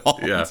do it.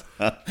 Yeah.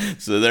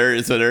 So there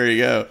you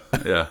go.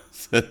 Yeah.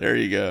 So there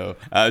you go.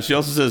 She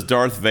also says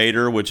Darth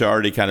Vader, which I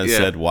already kind of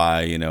said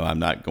why. I'm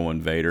not going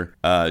Vader.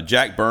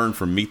 Jack Byrne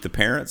from Meet the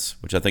Parents,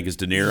 which I think is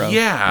De Niro.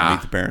 Yeah.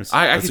 Meet the Parents.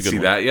 I can see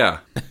that. Yeah.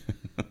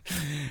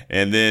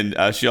 And then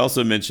she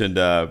also mentioned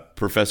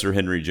Professor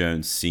Henry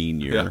Jones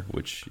Sr.,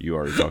 which you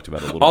already talked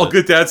about a little bit. All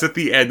good dads at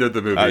the end of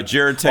the movie.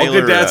 Jared Taylor.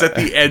 All good dads at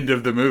the end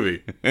of the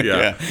movie.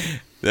 Yeah.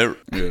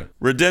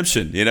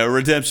 Redemption,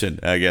 redemption,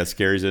 I guess,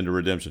 carries into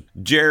redemption.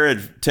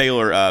 Jared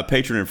Taylor,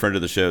 patron and friend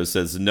of the show,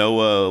 says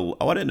Noah,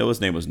 I didn't know his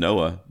name was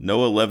Noah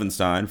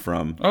Levenstein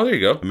from there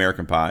you go.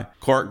 American Pie.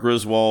 Clark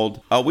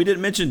Griswold. We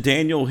didn't mention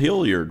Daniel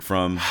Hilliard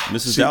from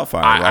Mrs.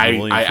 Doubtfire.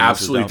 I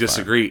absolutely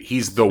disagree.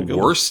 He's the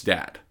worst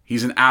dad.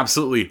 He's an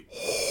absolutely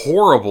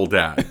horrible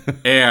dad.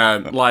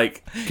 And and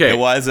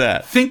why is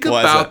that? Think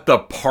about the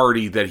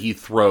party that he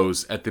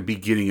throws at the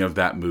beginning of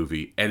that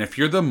movie. And if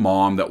you're the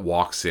mom that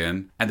walks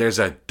in and there's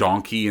a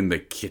donkey in the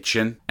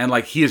kitchen and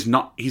he's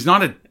not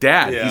a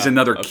dad. Yeah, he's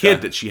another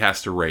kid that she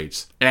has to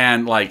raise.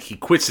 And he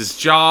quits his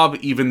job,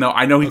 even though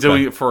I know he's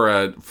doing it for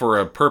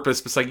a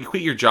purpose, but it's you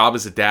quit your job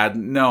as a dad.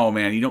 No,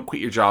 man, you don't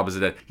quit your job as a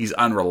dad. He's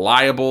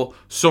unreliable.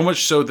 So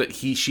much so that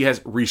she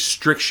has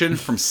restriction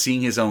from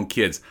seeing his own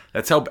kids.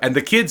 That's how. And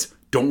the kids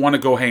don't want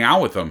to go hang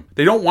out with him.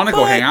 They don't want to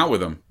go hang out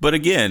with him. But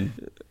again,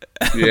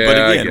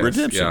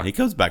 redemption. Yeah. He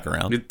comes back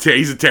around.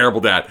 He's a terrible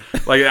dad.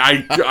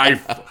 I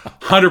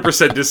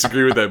 100%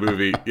 disagree with that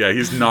movie. Yeah,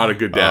 he's not a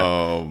good dad.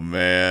 Oh,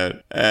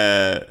 man.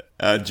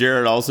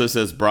 Jared also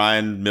says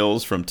Brian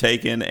Mills from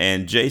Taken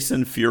and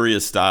Jason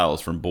Furious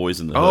Styles from Boys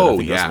in the Hood. Oh,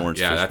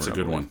 that's a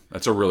good one.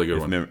 That's a really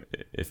good one.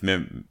 If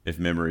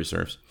memory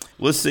serves.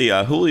 Let's see.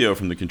 Julio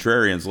from the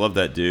Contrarians, love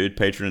that dude.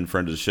 Patron and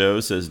friend of the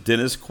show, says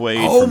Dennis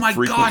Quaid from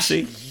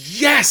Frequency. Gosh,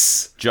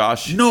 yes!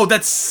 Josh. No,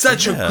 that's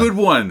such a good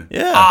one.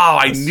 Yeah. Oh,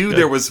 I knew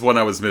there was one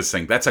I was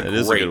missing. That's a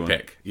great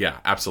pick. Yeah,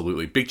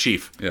 absolutely. Big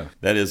Chief. Yeah.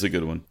 That is a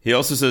good one. He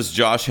also says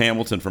Josh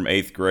Hamilton from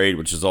 8th Grade,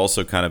 which is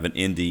also kind of an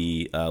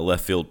indie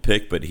left field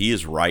pick, but he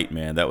is right,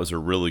 man. That was a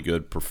really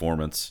good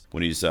performance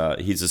when he's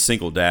a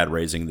single dad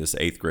raising this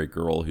 8th grade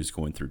girl who's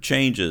going through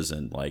changes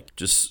and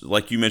just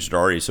like you mentioned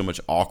already, so much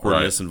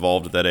awkwardness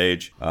involved at that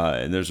age.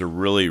 And there's a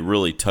really,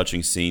 really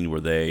touching scene where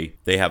they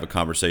have a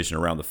conversation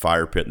around the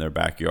fire pit in their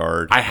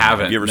backyard. I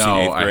haven't. Have you ever seen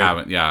 8th Grade? I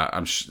haven't.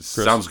 Yeah,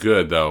 sounds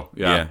good though.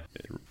 Yeah.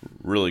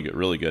 Really good,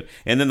 really good.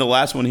 And then the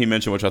last one he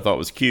mentioned, which I thought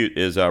was cute,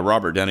 is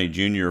Robert Downey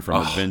Jr.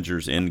 from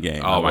Avengers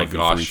Endgame. Oh my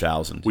gosh,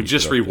 3000. We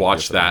just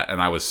rewatched that,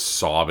 and I was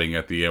sobbing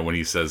at the end when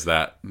he says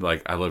that,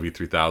 "I love you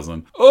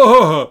 3000."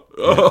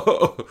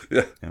 Oh,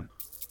 yeah.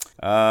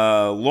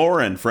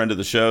 Lauren, friend of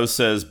the show,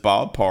 says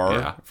Bob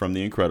Parr from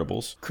The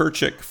Incredibles,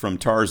 Kerchik from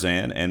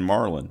Tarzan, and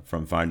Marlin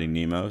from Finding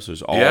Nemo. So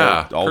there's all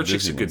Kerchik's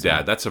Disney a good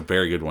dad. That's a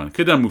very good one.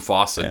 Could have done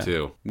Mufasa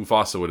too.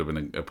 Mufasa would have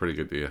been a pretty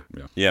good idea.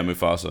 Yeah,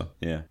 Mufasa.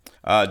 Yeah.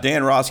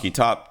 Dan Roski,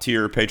 top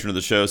tier patron of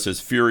the show, says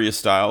Furious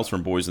Styles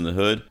from Boys in the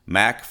Hood,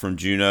 Mac from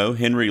Juno,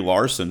 Henry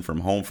Larson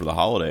from Home for the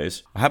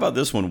Holidays. How about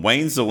this one?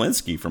 Wayne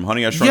Zielinski from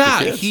Honey, I Shrunk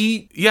the Kids.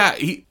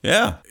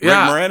 Rick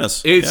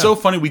Moranis. It's so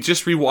funny. We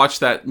just rewatched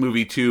that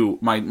movie too.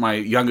 My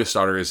youngest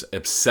daughter is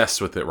obsessed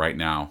with it right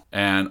now,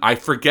 and I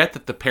forget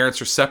that the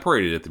parents are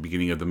separated at the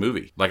beginning of the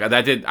movie. I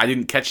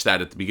didn't catch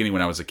that at the beginning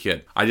when I was a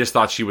kid. I just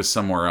thought she was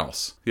somewhere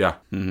else. Yeah.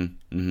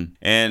 Mm-hmm. Mm-hmm.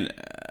 And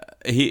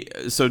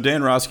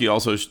Dan Roski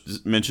also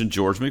mentioned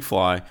George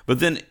McFly, but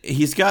then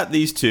he's got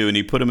these two and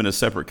he put them in a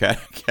separate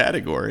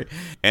category.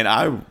 And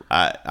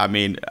I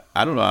mean,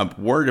 I don't know.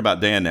 I'm worried about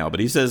Dan now, but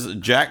he says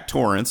Jack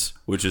Torrance,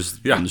 which is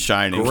from The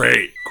Shining.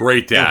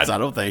 Great dad. Yes, I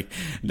don't think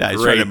he's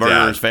trying to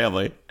murder his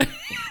family.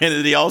 And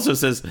then he also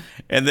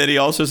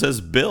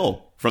says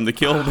Bill from the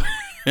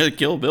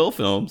Kill Bill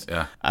films.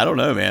 Yeah. I don't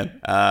know, man.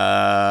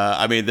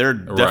 I mean, they're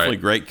definitely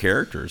great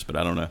characters, but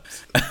I don't know.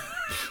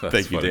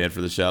 Thank you, Dan,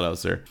 for the shout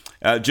outs there.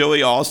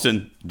 Joey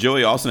Austin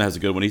has a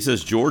good one. He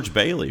says George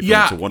Bailey from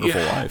It's a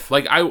Wonderful Life.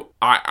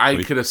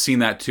 I could have seen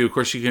that too. Of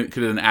course, you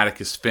could have done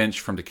Atticus Finch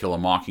from To Kill a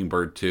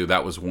Mockingbird too.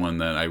 That was one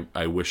that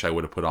I wish I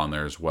would have put on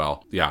there as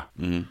well. Yeah.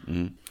 Mm-hmm,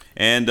 mm-hmm.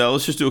 And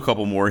let's just do a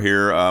couple more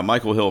here.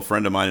 Michael Hill, a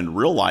friend of mine in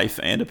real life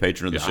and a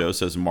patron of the show,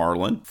 says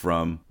Marlin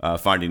from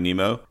Finding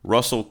Nemo.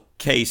 Russell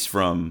Case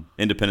from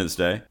Independence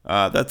Day.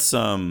 That's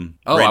I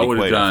would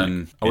have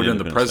done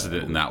the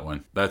president in that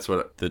one. That's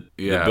what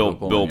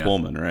Bill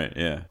Pullman, right?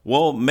 Yeah.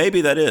 Well,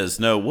 maybe that is.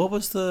 No, what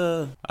was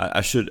the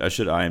I should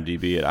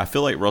IMDb it. I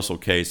feel like Russell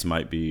Case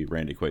might be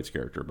Randy Quaid's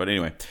character. But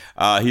anyway,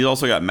 he's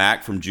also got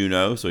Mac from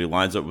Juno, so he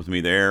lines up with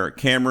me there.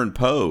 Cameron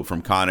Poe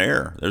from Con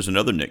Air. There's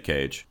another Nick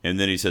Cage. And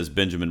then he says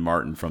Benjamin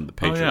Martin from The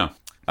Patriot. Oh, yeah.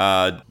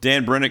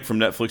 Dan Brennick from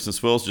Netflix and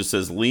Swills just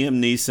says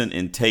Liam Neeson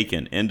in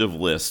Taken, end of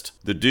list.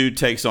 The dude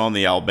takes on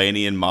the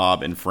Albanian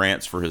mob in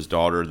France for his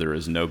daughter. There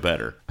is no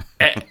better.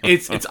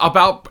 It's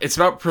about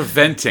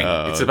preventing.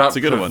 It's about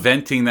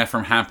preventing that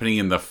from happening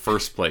in the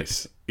first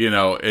place.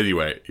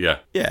 Anyway, yeah.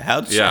 Yeah,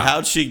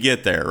 how'd she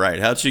get there, right?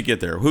 How'd she get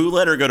there? Who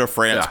let her go to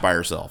France by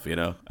herself,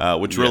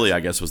 Which really,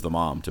 I guess, was the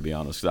mom, to be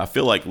honest. 'Cause I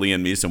feel like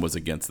Liam Neeson was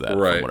against that, from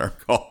what I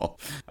recall.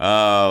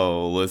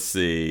 Oh, let's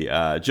see.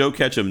 Joe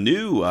Ketchum,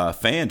 new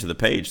fan to the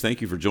page.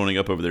 Thank you for joining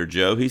up over there,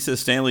 Joe. He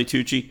says Stanley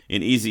Tucci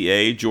in Easy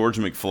A, George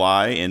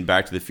McFly in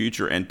Back to the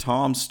Future, and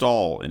Tom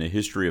Stahl in A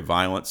History of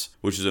Violence,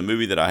 which is a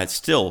movie that I had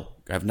still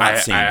have not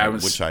seen it,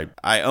 which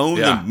I own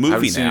the movie I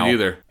haven't seen now. it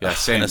either. Yeah,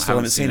 same. And I still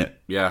haven't seen it.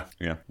 Yeah.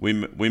 We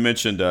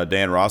mentioned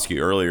Dan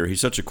Roski earlier.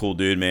 He's such a cool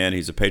dude, man.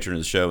 He's a patron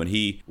of the show, and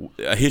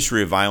A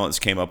History of Violence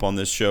came up on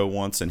this show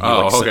once, and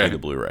he sent me the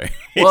Blu-ray.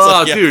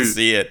 Well, dude, you have to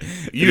see it.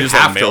 You just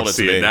have to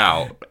see it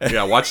now.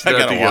 Yeah, watch that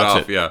to get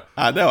off. Yeah,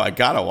 I know. I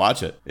gotta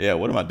watch it. Yeah,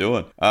 what am I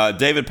doing?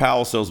 David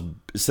Powell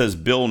says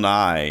Bill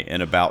Nye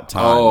in About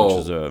Time, which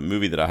is a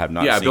movie that I have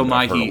not seen. Yeah, Bill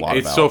Nye.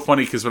 It's so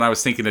funny because when I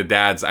was thinking of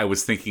dads, I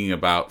was thinking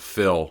about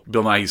Phil,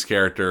 Bill Nighy's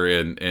character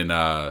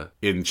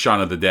in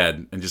Shaun of the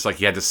Dead, and just like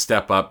he had to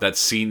step up. That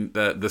scene,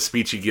 the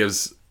speech he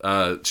gives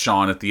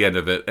Sean at the end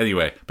of it.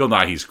 Anyway, Bill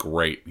Nighy's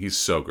great. He's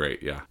so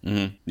great. Yeah.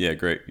 Mm-hmm. Yeah,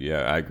 great.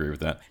 Yeah, I agree with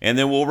that. And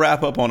then we'll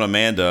wrap up on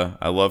Amanda.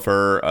 I love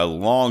her, a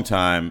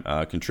longtime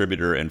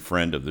contributor and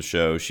friend of the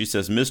show. She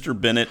says Mr.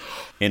 Bennett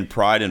in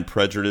Pride and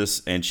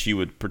Prejudice, and she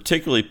would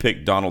particularly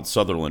pick Donald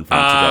Sutherland from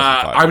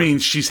 2005. I mean,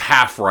 she's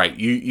half right.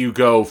 You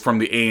go from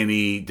the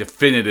A&E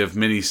definitive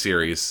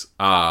miniseries.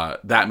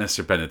 That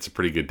Mr. Bennett's a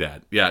pretty good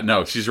dad. Yeah,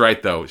 no, she's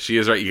right though. She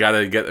is right. You got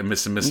to get a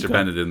Mr.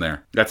 Bennett in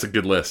there. That's a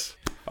good list.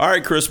 All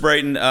right, Chris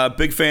Brayton,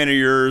 big fan of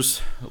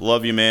yours.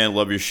 Love you, man.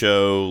 Love your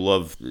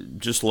show.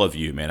 Just love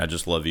you, man. I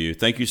just love you.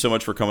 Thank you so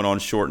much for coming on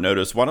short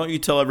notice. Why don't you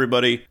tell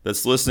everybody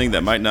that's listening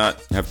that might not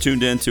have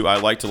tuned in to I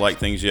Like to Like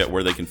Things yet,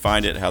 where they can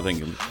find it, how they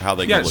can look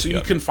it up. So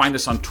you can find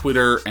us on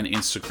Twitter and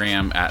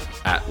Instagram at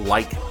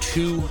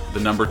like2,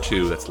 the number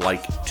 2. That's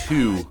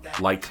like2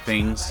 like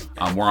things.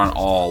 We're on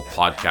all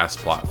podcast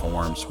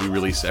platforms. We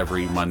release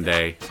every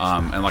Monday.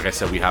 And like I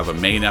said, we have a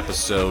main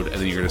episode, and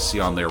then you're going to see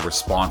on there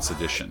response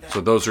edition.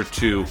 So those are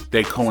two.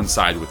 They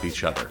coincide with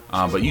each other.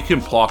 But you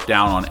can plop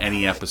down on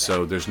any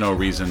episode. There's no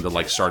reason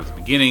to start at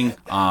the beginning.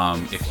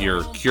 If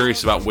you're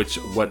curious about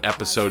what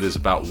episode is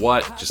about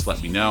what, just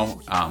let me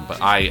know.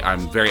 But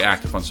I'm very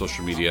active on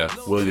social media,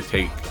 willing to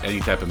take any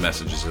type of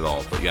messages at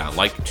all. But yeah,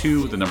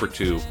 like2, the number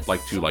 2,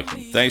 like2 like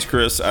me. Thanks,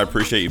 Chris. I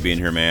appreciate you being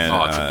here, man.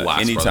 Oh, it's a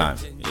blast, anytime.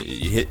 Brother.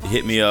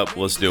 Hit me up.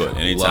 Let's do it.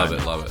 Anytime.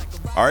 Love it.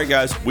 All right,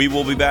 guys. We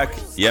will be back.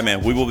 Yeah,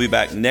 man. We will be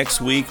back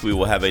next week. We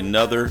will have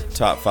another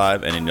top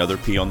 5 and another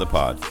P on the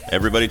pod.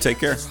 Everybody take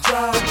care.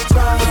 I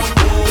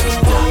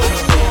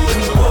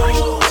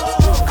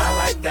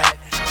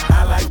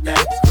like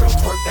that. Girl,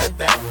 work that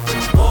back.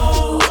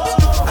 Whoa,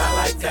 I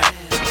like that.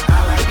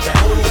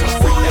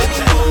 Freak that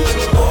back.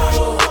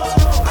 Whoa,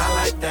 I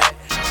like that.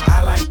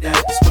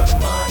 That's where the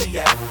money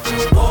at.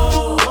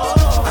 Whoa,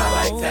 I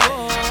like that.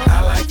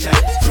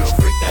 Girl,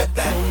 freak that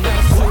back.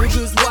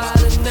 Sugar's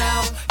wildin' now,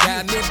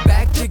 got me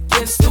back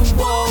against the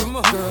wall.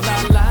 Girl, I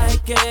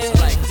like it.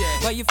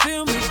 Why you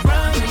feel me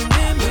running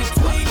in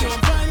between your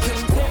prime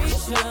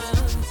temptation?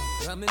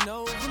 Coming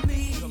over me.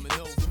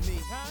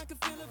 I can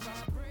feel it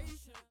vibrate.